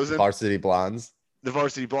called? The Chosen? Varsity Blondes. The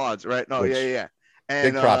Varsity Blondes, right? No, yeah.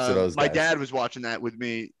 And big props to those guys. My dad was watching that with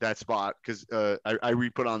me, that spot, because I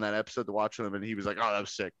re-put on that episode to watch them, and he was like, "Oh, that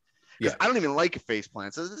was sick." Because I don't even like face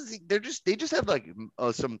plants. So they just have like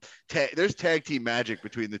there's tag team magic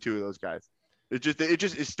between the two of those guys. It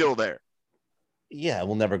just is still there. Yeah, it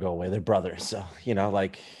will never go away. They're brothers, so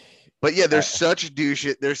like. But yeah, there's such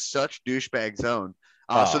douchebag zone.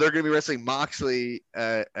 So they're going to be wrestling Moxley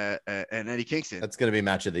and Eddie Kingston. That's going to be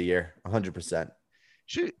match of the year, 100%.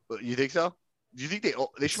 You think so? Do you think they should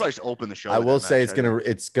probably just open the show? I will say it's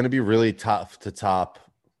going to be really tough to top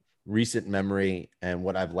recent memory, and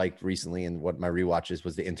what I've liked recently and what my rewatches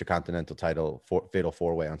was the Intercontinental title Fatal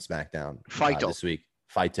 4-Way on SmackDown this week.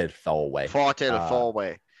 Fatal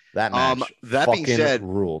 4-Way. That match. That being said,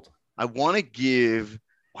 ruled. I want to give.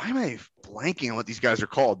 Why am I blanking on what these guys are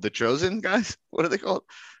called? The Chosen guys? What are they called?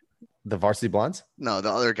 The Varsity Blondes? No, the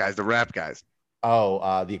other guys, the rap guys.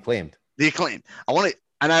 Oh, the Acclaimed. The Acclaimed. I want to,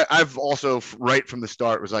 and I've also right from the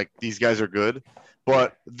start was like, these guys are good,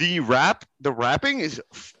 but the rapping is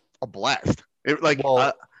a blast. I like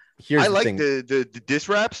the diss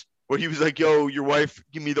raps where he was like, "Yo, your wife,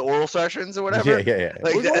 give me the oral sessions or whatever." Yeah.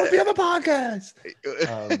 Like, we're going to be on the podcast.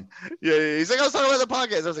 He's like, I was talking about the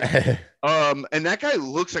podcast. I was like, and that guy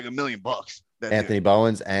looks like $1 million. Anthony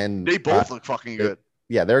Bowens, and they both look fucking good.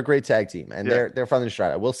 Yeah, they're a great tag team, and they're fun to try.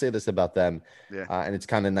 I will say this about them, and it's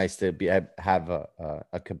kind of nice to have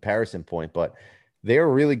a comparison point, but they're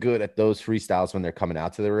really good at those freestyles when they're coming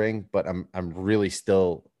out to the ring. But I'm really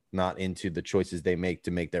still not into the choices they make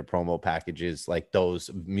to make their promo packages like those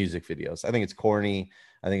music videos. I think it's corny.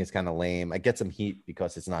 I think it's kind of lame. I get some heat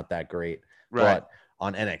because it's not that great. Right. But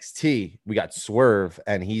on NXT, we got Swerve,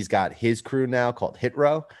 and he's got his crew now called Hit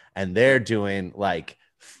Row, and they're doing like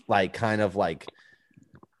kind of like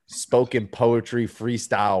spoken poetry,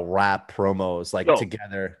 freestyle rap promos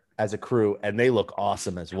together as a crew, and they look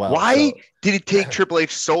awesome as well. Why did it take Triple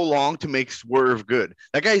H so long to make Swerve good?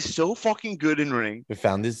 That guy is so fucking good in ring. We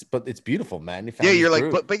found this, but it's beautiful, man. You're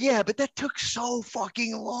like, but that took so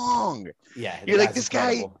fucking long. Yeah, you're like, this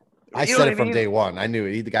incredible guy. I You know said what it I from mean? day one. I knew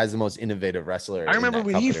it. The guy's the most innovative wrestler I in remember that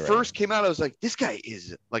when he company right now. first came out, I was like, this guy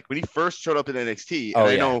is like when he first showed up in NXT, and Oh,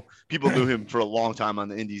 I yeah. know people knew him for a long time on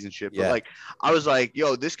the indies and shit, but Yeah. like I was like,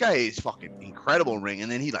 yo, this guy is fucking incredible in ring. And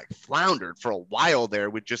then he like floundered for a while there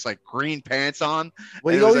with just like green pants on.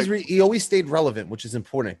 Well, And he it was always like, he always stayed relevant, which is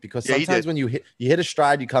important because Yeah, he sometimes did. when you hit a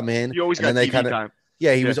stride, you come in, he always and got then they TV kind of time.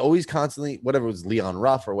 yeah, he Yeah. was always constantly whatever it was Leon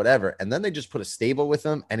Ruff or whatever, and then they just put a stable with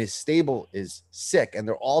him, and his stable is sick, and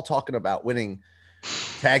they're all talking about winning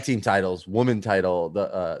tag team titles, woman title,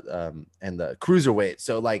 and the cruiserweight.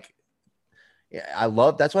 So like, yeah,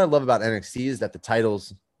 that's what I love about NXT is that the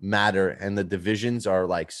titles matter and the divisions are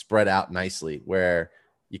like spread out nicely, where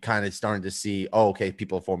you kind of starting to see, oh, okay,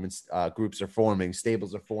 people are forming, groups are forming,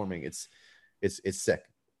 stables are forming. It's sick.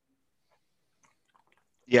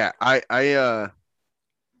 Yeah,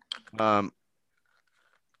 um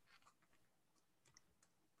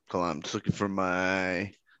hold on, I'm just looking for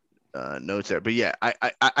my notes there. But yeah,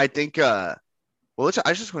 I think well,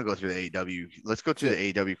 I just want to go through the AEW. Let's go through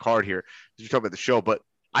the AEW card here. We talk about the show, but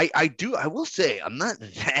I will say I'm not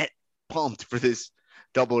that pumped for this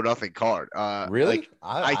Double or Nothing card. Really? Like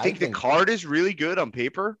I think the card is really good on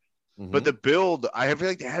paper, but the build, I feel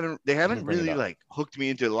like they haven't really like hooked me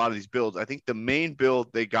into a lot of these builds. I think the main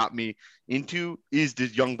build they got me into is the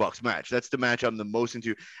Young Bucks match. That's the match I'm the most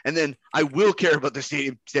into. And then I will care about the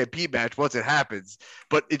Stadium Stampede match once it happens,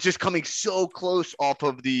 but it's just coming so close off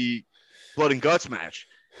of the Blood and Guts match.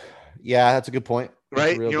 Yeah, that's a good point.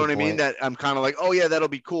 Right? You know what I mean? That I'm kind of like, oh yeah, that'll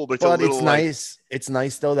be cool, but it's nice. It's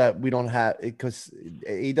nice though that we don't have it because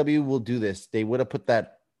AEW will do this. They would have put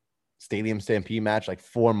that Stadium Stampede match like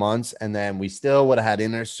 4 months, and then we still would have had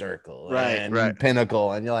Inner Circle and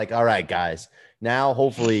Pinnacle, and you're like, all right, guys. Now,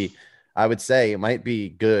 hopefully, I would say it might be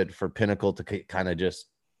good for Pinnacle to kind of just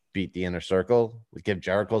beat the Inner Circle, give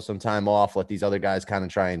Jericho some time off, let these other guys kind of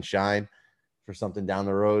try and shine for something down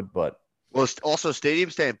the road. But well, also Stadium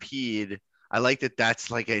Stampede, I like that. That's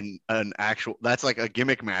like an actual. That's like a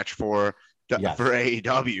gimmick match for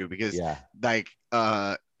AEW because like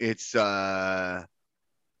it's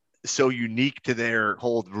so unique to their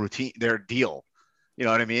whole routine, their deal. You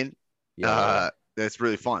know what I mean? That's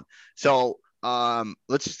really fun. So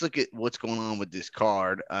let's just look at what's going on with this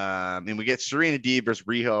card. And we get Serena Deeb versus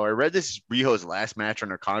Riho. I read this is Riho's last match on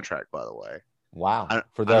her contract, by the way. Wow.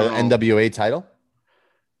 For the NWA title?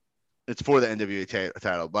 It's for the NWA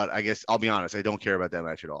title, but I guess I'll be honest, I don't care about that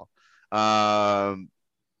match at all.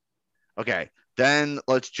 Okay, then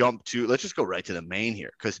let's just go right to the main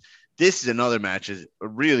here because this is another match is a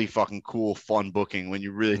really fucking cool, fun booking when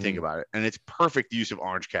you really think about it, and it's perfect use of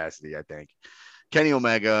Orange Cassidy. I think Kenny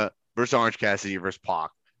Omega versus Orange Cassidy versus Pac.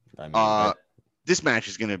 This match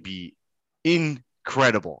is going to be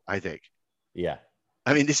incredible. I think. Yeah.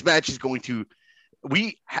 I mean, this match is going to.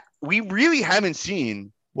 We really haven't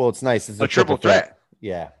seen. Well, it's nice. It's a triple threat.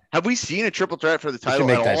 Yeah. Have we seen a triple threat for the title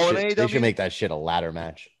at all in AEW? They should make that shit a ladder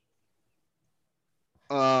match.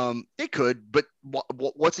 They could, but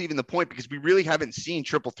what's even the point? Because we really haven't seen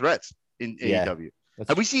triple threats in AEW.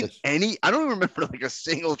 Have we seen any? I don't even remember like a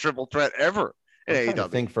single triple threat ever in AEW.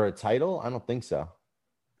 Think for a title? I don't think so.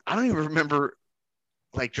 I don't even remember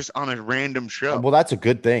like just on a random show. Well, that's a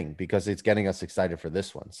good thing because it's getting us excited for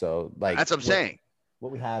this one. So like that's what I'm saying.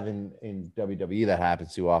 What we have in WWE that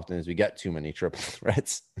happens too often is we get too many triple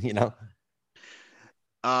threats, you know?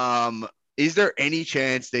 Is there any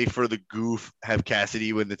chance they, for the goof, have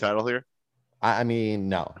Cassidy win the title here? I mean,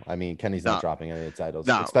 no. I mean, Kenny's not dropping any of the titles,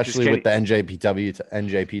 no, especially with the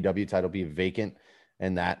NJPW title being vacant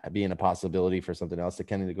and that being a possibility for something else to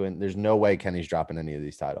Kenny to go in. There's no way Kenny's dropping any of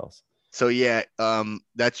these titles. So, yeah,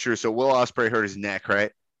 that's true. So Will Ospreay hurt his neck,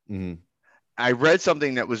 right? Mm-hmm. I read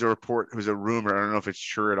something that was a report, it was a rumor. I don't know if it's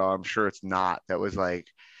true at all. I'm sure it's not. That was like,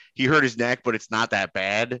 he hurt his neck, but it's not that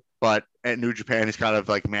bad. But at New Japan is kind of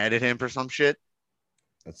like mad at him for some shit.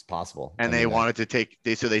 That's possible. And they wanted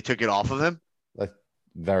to so they took it off of him. That's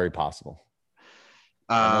very possible.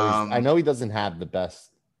 I know he doesn't have the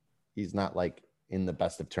best. He's not like in the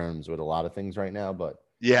best of terms with a lot of things right now, but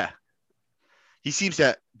yeah. He seems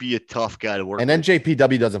to be a tough guy to work with. And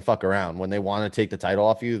NJPW doesn't fuck around. When they want to take the title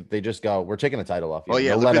off you, they just go, we're taking the title off you. Oh,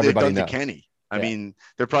 yeah. Look what they've done to Kenny. I mean,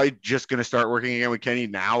 they're probably just going to start working again with Kenny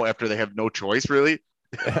now after they have no choice, really.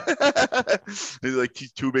 Like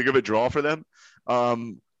he's too big of a draw for them.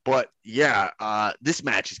 But, yeah, this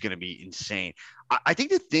match is going to be insane. I think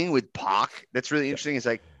the thing with Pac that's really interesting is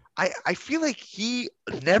like I feel like he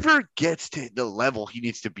never gets to the level he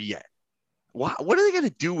needs to be at. What are they going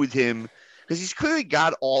to do with him? Because he's clearly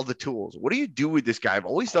got all the tools. What do you do with this guy? I've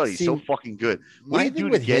always thought he's so fucking good. What do you do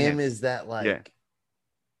with him is that like,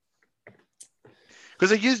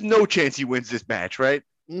 Because like, there's no chance he wins this match, right?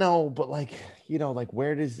 No, but like, like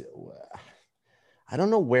where does I don't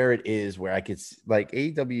know where it is where I could like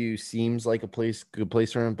AEW seems like good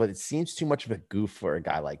place for him, but it seems too much of a goof for a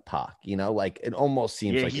guy like Pac, like it almost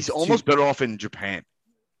seems like He's it's almost too. better off in Japan.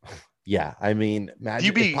 Yeah, I mean, He'd imagine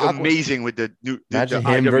if be Pac was, amazing with the imagine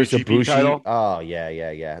him versus IWGP Ibushi. title. Oh yeah.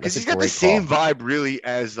 Because That's a he's got the great same call. vibe, really,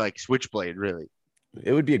 as like Switchblade, really.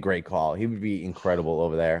 It would be a great call. He would be incredible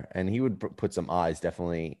over there, and he would put some eyes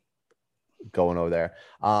definitely going over there.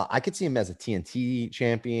 I could see him as a TNT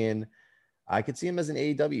champion. I could see him as an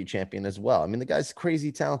AEW champion as well. I mean, the guy's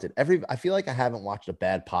crazy talented. I feel like I haven't watched a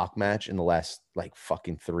bad Pac match in the last like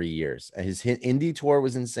fucking 3 years. His indie tour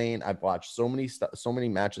was insane. I've watched so many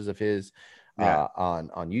matches of his on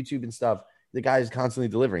YouTube and stuff. The guy is constantly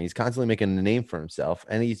delivering. He's constantly making a name for himself,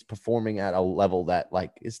 and he's performing at a level that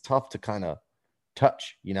like is tough to kind of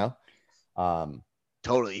touch.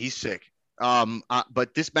 Totally, he's sick.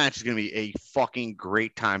 But this match is going to be a fucking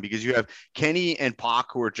great time because you have Kenny and Pac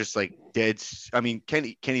who are just like dead. I mean,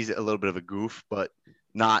 Kenny's a little bit of a goof, but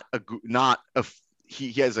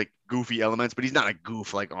he has like goofy elements, but he's not a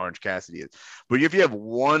goof like Orange Cassidy is. But if you have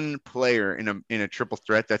one player in a triple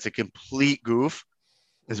threat that's a complete goof,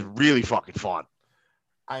 it's really fucking fun.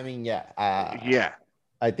 I mean, yeah. I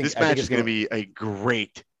think this match is going to be a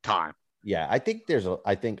great time. Yeah, I think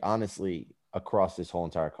honestly, across this whole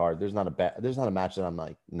entire card, there's not a match that I'm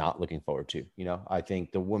like not looking forward to. I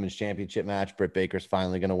think the women's championship match, Britt Baker's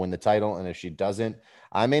finally going to win the title, and if she doesn't,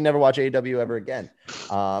 I may never watch AEW ever again,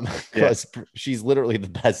 because she's literally the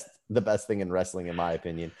best thing in wrestling, in my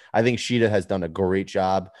opinion. I think Shida has done a great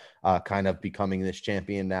job, kind of becoming this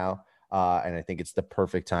champion now. And I think it's the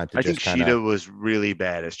perfect time to. I think Shida was really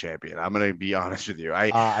bad as champion. I'm going to be honest with you.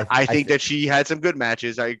 I think that she had some good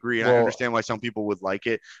matches. I agree, and I understand why some people would like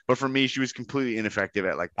it. But for me, she was completely ineffective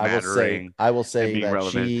at like mattering. I will say being that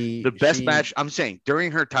relevant. The best match. I'm saying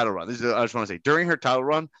during her title run. I just want to say during her title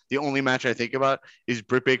run, the only match I think about is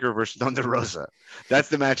Britt Baker versus Thunder Rosa. That's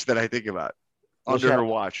the match that I think about under her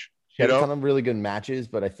watch. She had a ton of really good matches,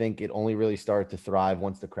 but I think it only really started to thrive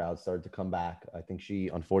once the crowd started to come back. I think she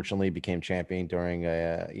unfortunately became champion during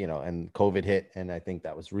and COVID hit, and I think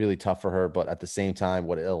that was really tough for her. But at the same time,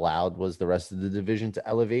 what it allowed was the rest of the division to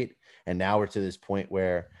elevate, and now we're to this point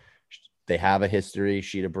where they have a history.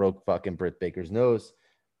 Shida broke fucking Britt Baker's nose.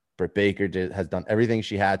 Britt Baker has done everything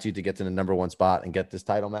she had to get to the number one spot and get this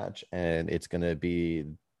title match, and it's gonna be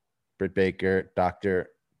Britt Baker, Dr.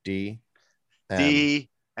 MD.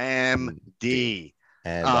 And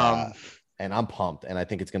I'm pumped, and I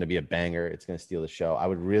think it's going to be a banger. It's going to steal the show. I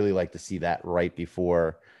would really like to see that right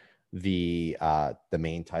before the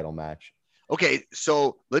main title match. Okay,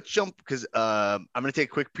 so let's jump because I'm going to take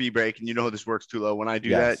a quick pre-break, and you know how this works, Tulo. When I do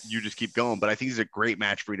that, you just keep going. But I think this is a great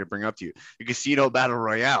match for you to bring up to you. The Casino Battle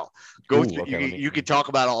Royale. You can talk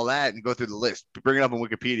about all that and go through the list. Bring it up on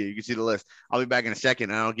Wikipedia. You can see the list. I'll be back in a second,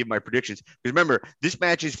 and I'll give my predictions. Because remember, this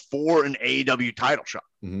match is for an AEW title shot.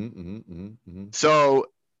 So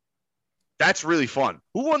that's really fun.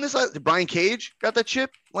 Who won this? Brian Cage got that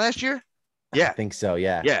chip last year? Yeah. I think so,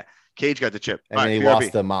 yeah. Yeah, Cage got the chip. And then he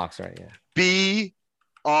lost to Mox, right? Yeah. BRB.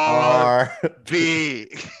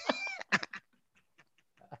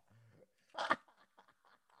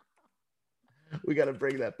 We got to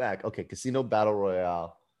bring that back. Okay, Casino Battle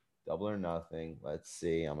Royale, Double or Nothing. Let's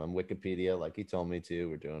see. I'm on Wikipedia like he told me to.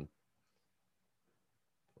 We're doing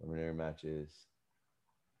preliminary matches.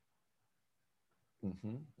 The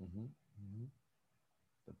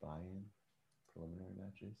buy-in preliminary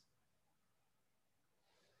matches.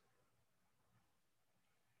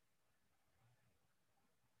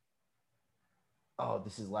 Oh,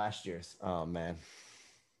 this is last year's. Oh, man.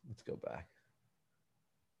 Let's go back.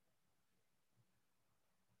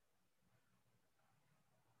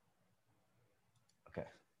 Okay.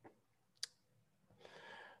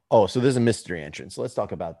 Oh, so there's a mystery entrance. So let's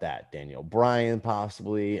talk about that. Daniel Bryan,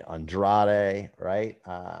 possibly. Andrade, right?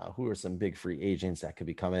 Who are some big free agents that could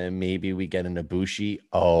be coming in? Maybe we get an Ibushi.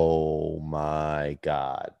 Oh, my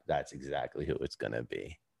God. That's exactly who it's going to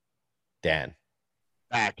be. Dan.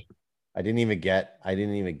 Back. I didn't even get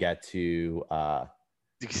to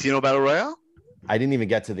the Casino Battle Royale. I didn't even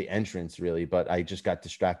get to the entrance really, but I just got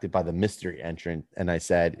distracted by the mystery entrant, and I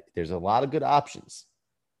said, "There's a lot of good options: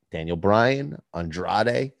 Daniel Bryan,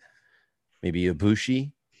 Andrade, maybe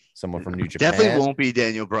Ibushi, someone from New Japan." Definitely won't be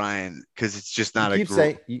Daniel Bryan because it's just not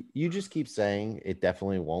you just keep saying it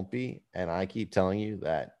definitely won't be, and I keep telling you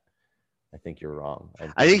that I think you're wrong.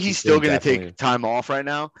 I think he's still going to definitely take time off right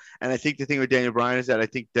now. And I think the thing with Daniel Bryan is that I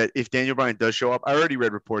think that if Daniel Bryan does show up, I already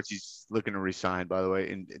read reports he's looking to resign, by the way,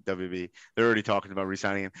 in WWE. They're already talking about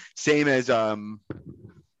resigning him. Same as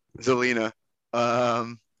Zelina.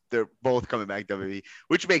 They're both coming back to WWE,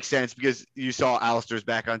 which makes sense because you saw Alistair's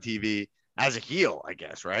back on TV as a heel, I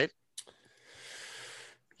guess, right?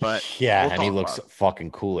 But yeah, and he looks fucking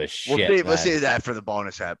cool as shit. Let's save that for the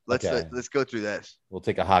bonus app. Let's go through this. We'll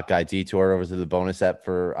take a hot guy detour over to the bonus app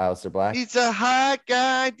for Aleister Black. It's a hot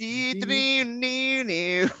guy detour.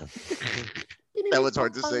 That was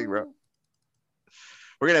hard to sing, bro.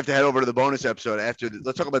 We're gonna have to head over to the bonus episode after.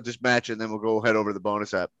 Let's talk about this match, and then we'll go head over to the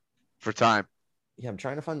bonus app for time. Yeah, I'm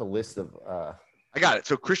trying to find the list of. I got it.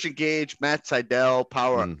 So Christian Cage, Matt Sydal,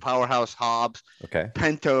 Powerhouse Hobbs, okay,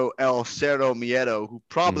 Pento El Cerro Miedo, who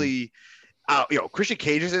probably, Christian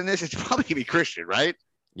Cage is in this. It's probably gonna be Christian, right?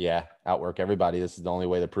 Yeah, outwork everybody. This is the only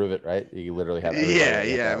way to prove it, right? You literally have.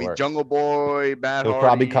 Yeah. I mean, Jungle Boy, Matt He'll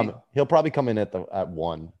Hardy. He'll probably come in at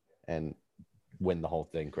 1 and win the whole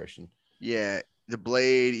thing, Christian. Yeah, the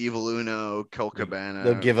Blade, Evil Uno, Colt Cabana.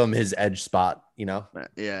 They'll give him his edge spot,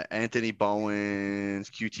 Yeah, Anthony Bowens,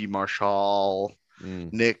 QT Marshall.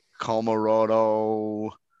 Nick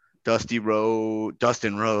Comoroto, Dustin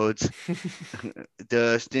Rhodes,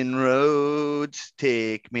 Dustin Rhodes,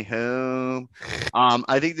 take me home.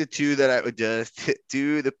 I think the two that I would just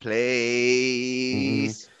to the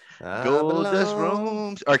place, Goldust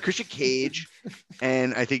Roams, or Christian Cage,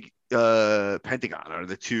 and I think Pentagon are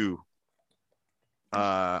the two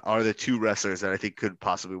wrestlers that I think could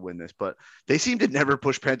possibly win this, but they seem to never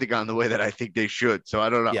push Pentagon the way that I think they should. So I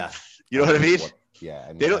don't know. Yeah, you know what I mean? Yeah,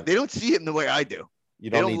 I mean, they don't see it in the way I do. They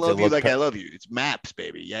don't love you like I love you. It's maps,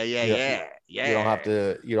 baby. Yeah. You don't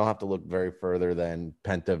have to look very further than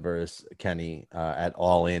Penta versus Kenny at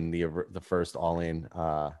All In, the first All In,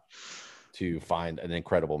 to find an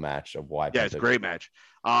incredible match of why. Yeah, it's a great match.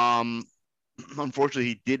 Unfortunately,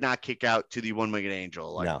 he did not kick out to the One Winged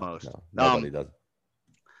Angel like most. No, nobody does.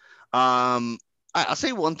 I'll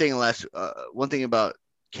say one thing about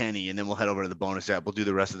Kenny, and then we'll head over to the bonus app. We'll do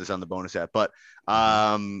the rest of this on the bonus app. But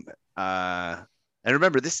and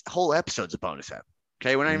remember, this whole episode's a bonus app.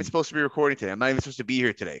 Okay, we're not even supposed to be recording today. I'm not even supposed to be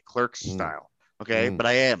here today, Clerks style. Okay, but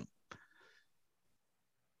I am.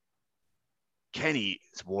 Kenny's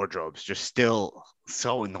wardrobe's just still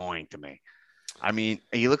so annoying to me. I mean,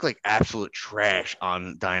 he looked like absolute trash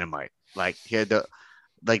on Dynamite. Like he had the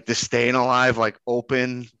Staying Alive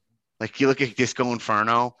open, like you look like Disco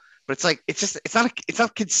Inferno. But it's like it's not a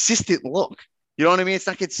consistent look. You know what I mean? It's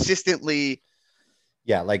not consistently.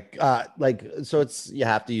 Yeah, so it's you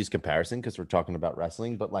have to use comparison because we're talking about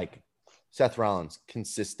wrestling, but Seth Rollins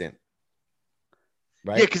consistent,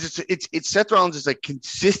 right? Yeah, because it's Seth Rollins is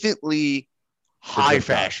consistently high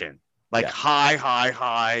fashion,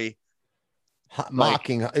 high.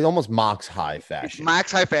 Mocking, it almost mocks high fashion. It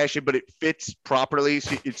mocks high fashion, but it fits properly.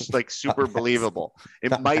 So it's super believable.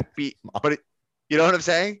 It might be, but you know what I'm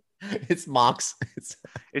saying? It's Mox.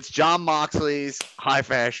 It's John Moxley's high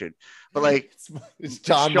fashion, but it's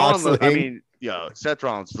John Moxley. I mean, Seth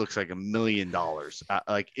Rollins looks like $1 million.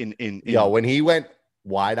 In when he went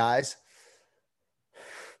wide eyes,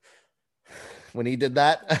 when he did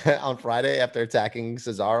that on Friday after attacking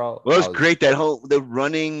Cesaro, well, it was great. The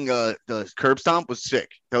running the curb stomp was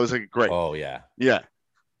sick. That was great. Oh yeah.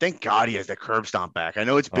 Thank God he has that curb stomp back. I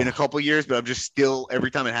know it's been a couple years, but I'm just still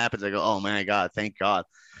every time it happens, I go, oh my God, thank God.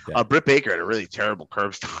 Yeah. Britt Baker had a really terrible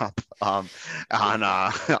curb stomp on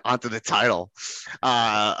onto the title.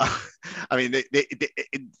 I mean, they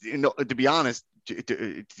to be honest,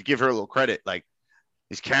 to give her a little credit,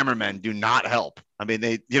 these cameramen do not help. I mean,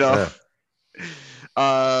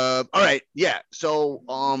 all right, yeah. So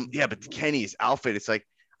but Kenny's outfit, it's I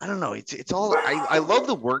don't know. It's all I love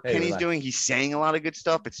the work Kenny's doing. He's saying a lot of good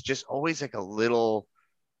stuff. It's just always a little.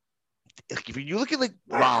 If you look at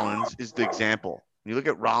Rollins is the example. You look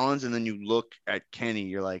at Rollins and then you look at Kenny.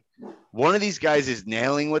 You're one of these guys is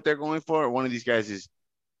nailing what they're going for, or one of these guys is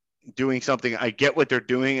doing something. I get what they're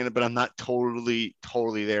doing, but I'm not totally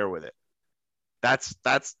there with it. That's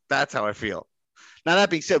how I feel. Now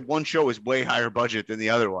that being said, one show is way higher budget than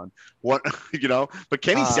the other one. But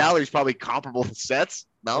Kenny's salary is probably comparable to Seth's.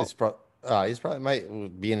 No, he's probably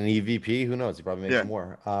might be an EVP. Who knows? He probably makes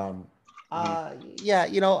more.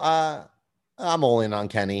 I'm all in on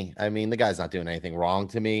Kenny. I mean, the guy's not doing anything wrong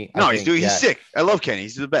to me. No, he's sick. I love Kenny.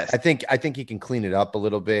 He's the best. I think he can clean it up a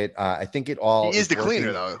little bit. I think it all. He is the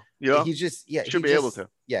cleaner, though. He's just should be able to.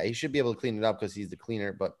 Yeah, he should be able to clean it up because he's the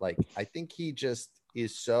cleaner. But I think he just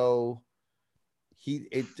is so.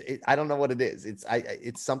 I don't know what it is.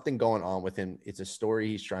 It's something going on with him. It's a story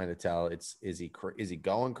he's trying to tell. Is he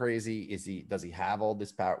going crazy? Does he have all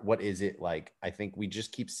this power? What is it like? I think we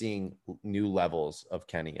just keep seeing new levels of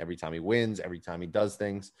Kenny every time he wins, every time he does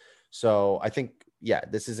things. So I think, yeah,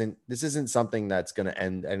 this isn't something that's going to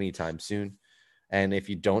end anytime soon. And if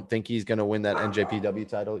you don't think he's going to win that NJPW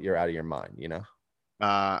title, you're out of your mind, you know?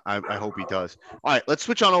 I hope he does. All right, let's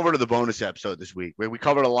switch on over to the bonus episode this week. We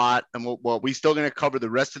covered a lot, and we're still going to cover the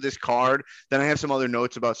rest of this card. Then I have some other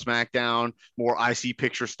notes about SmackDown, more IC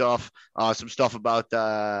picture stuff, some stuff about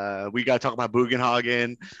we got to talk about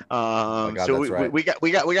Bugenhagen. God, so right. we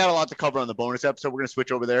got a lot to cover on the bonus episode. We're going to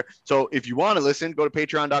switch over there. So if you want to listen, go to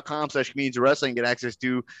patreon.com/comedians of wrestling, get access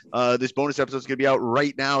to this bonus episode. It's going to be out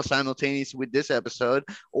right now, simultaneous with this episode,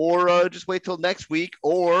 or just wait till next week,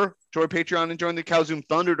 or join Patreon and join the Calzoom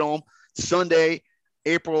Thunderdome Sunday,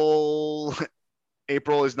 April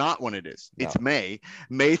is not when it is. It's May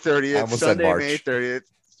 30th, Sunday, May 30th,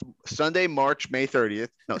 Sunday, March, May 30th.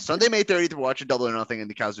 No, Sunday, May 30th, we're watching Double or Nothing in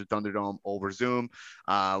the Calzoom Thunderdome over Zoom.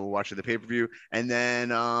 We're watching the pay-per-view. And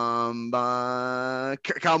then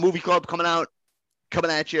Cal Movie Club coming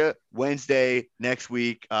at you Wednesday next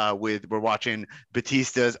week. We're watching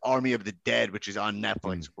Batista's Army of the Dead, which is on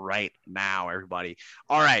Netflix right now, everybody.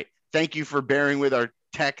 All right. Thank you for bearing with our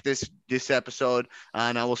tech this episode.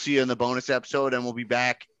 And I will see you in the bonus episode, and we'll be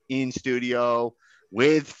back in studio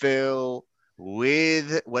with Phil,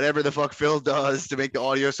 with whatever the fuck Phil does to make the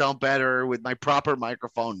audio sound better, with my proper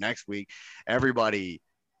microphone next week. Everybody,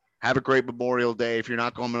 have a great Memorial Day if you're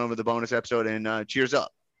not going over the bonus episode, and cheers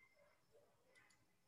up.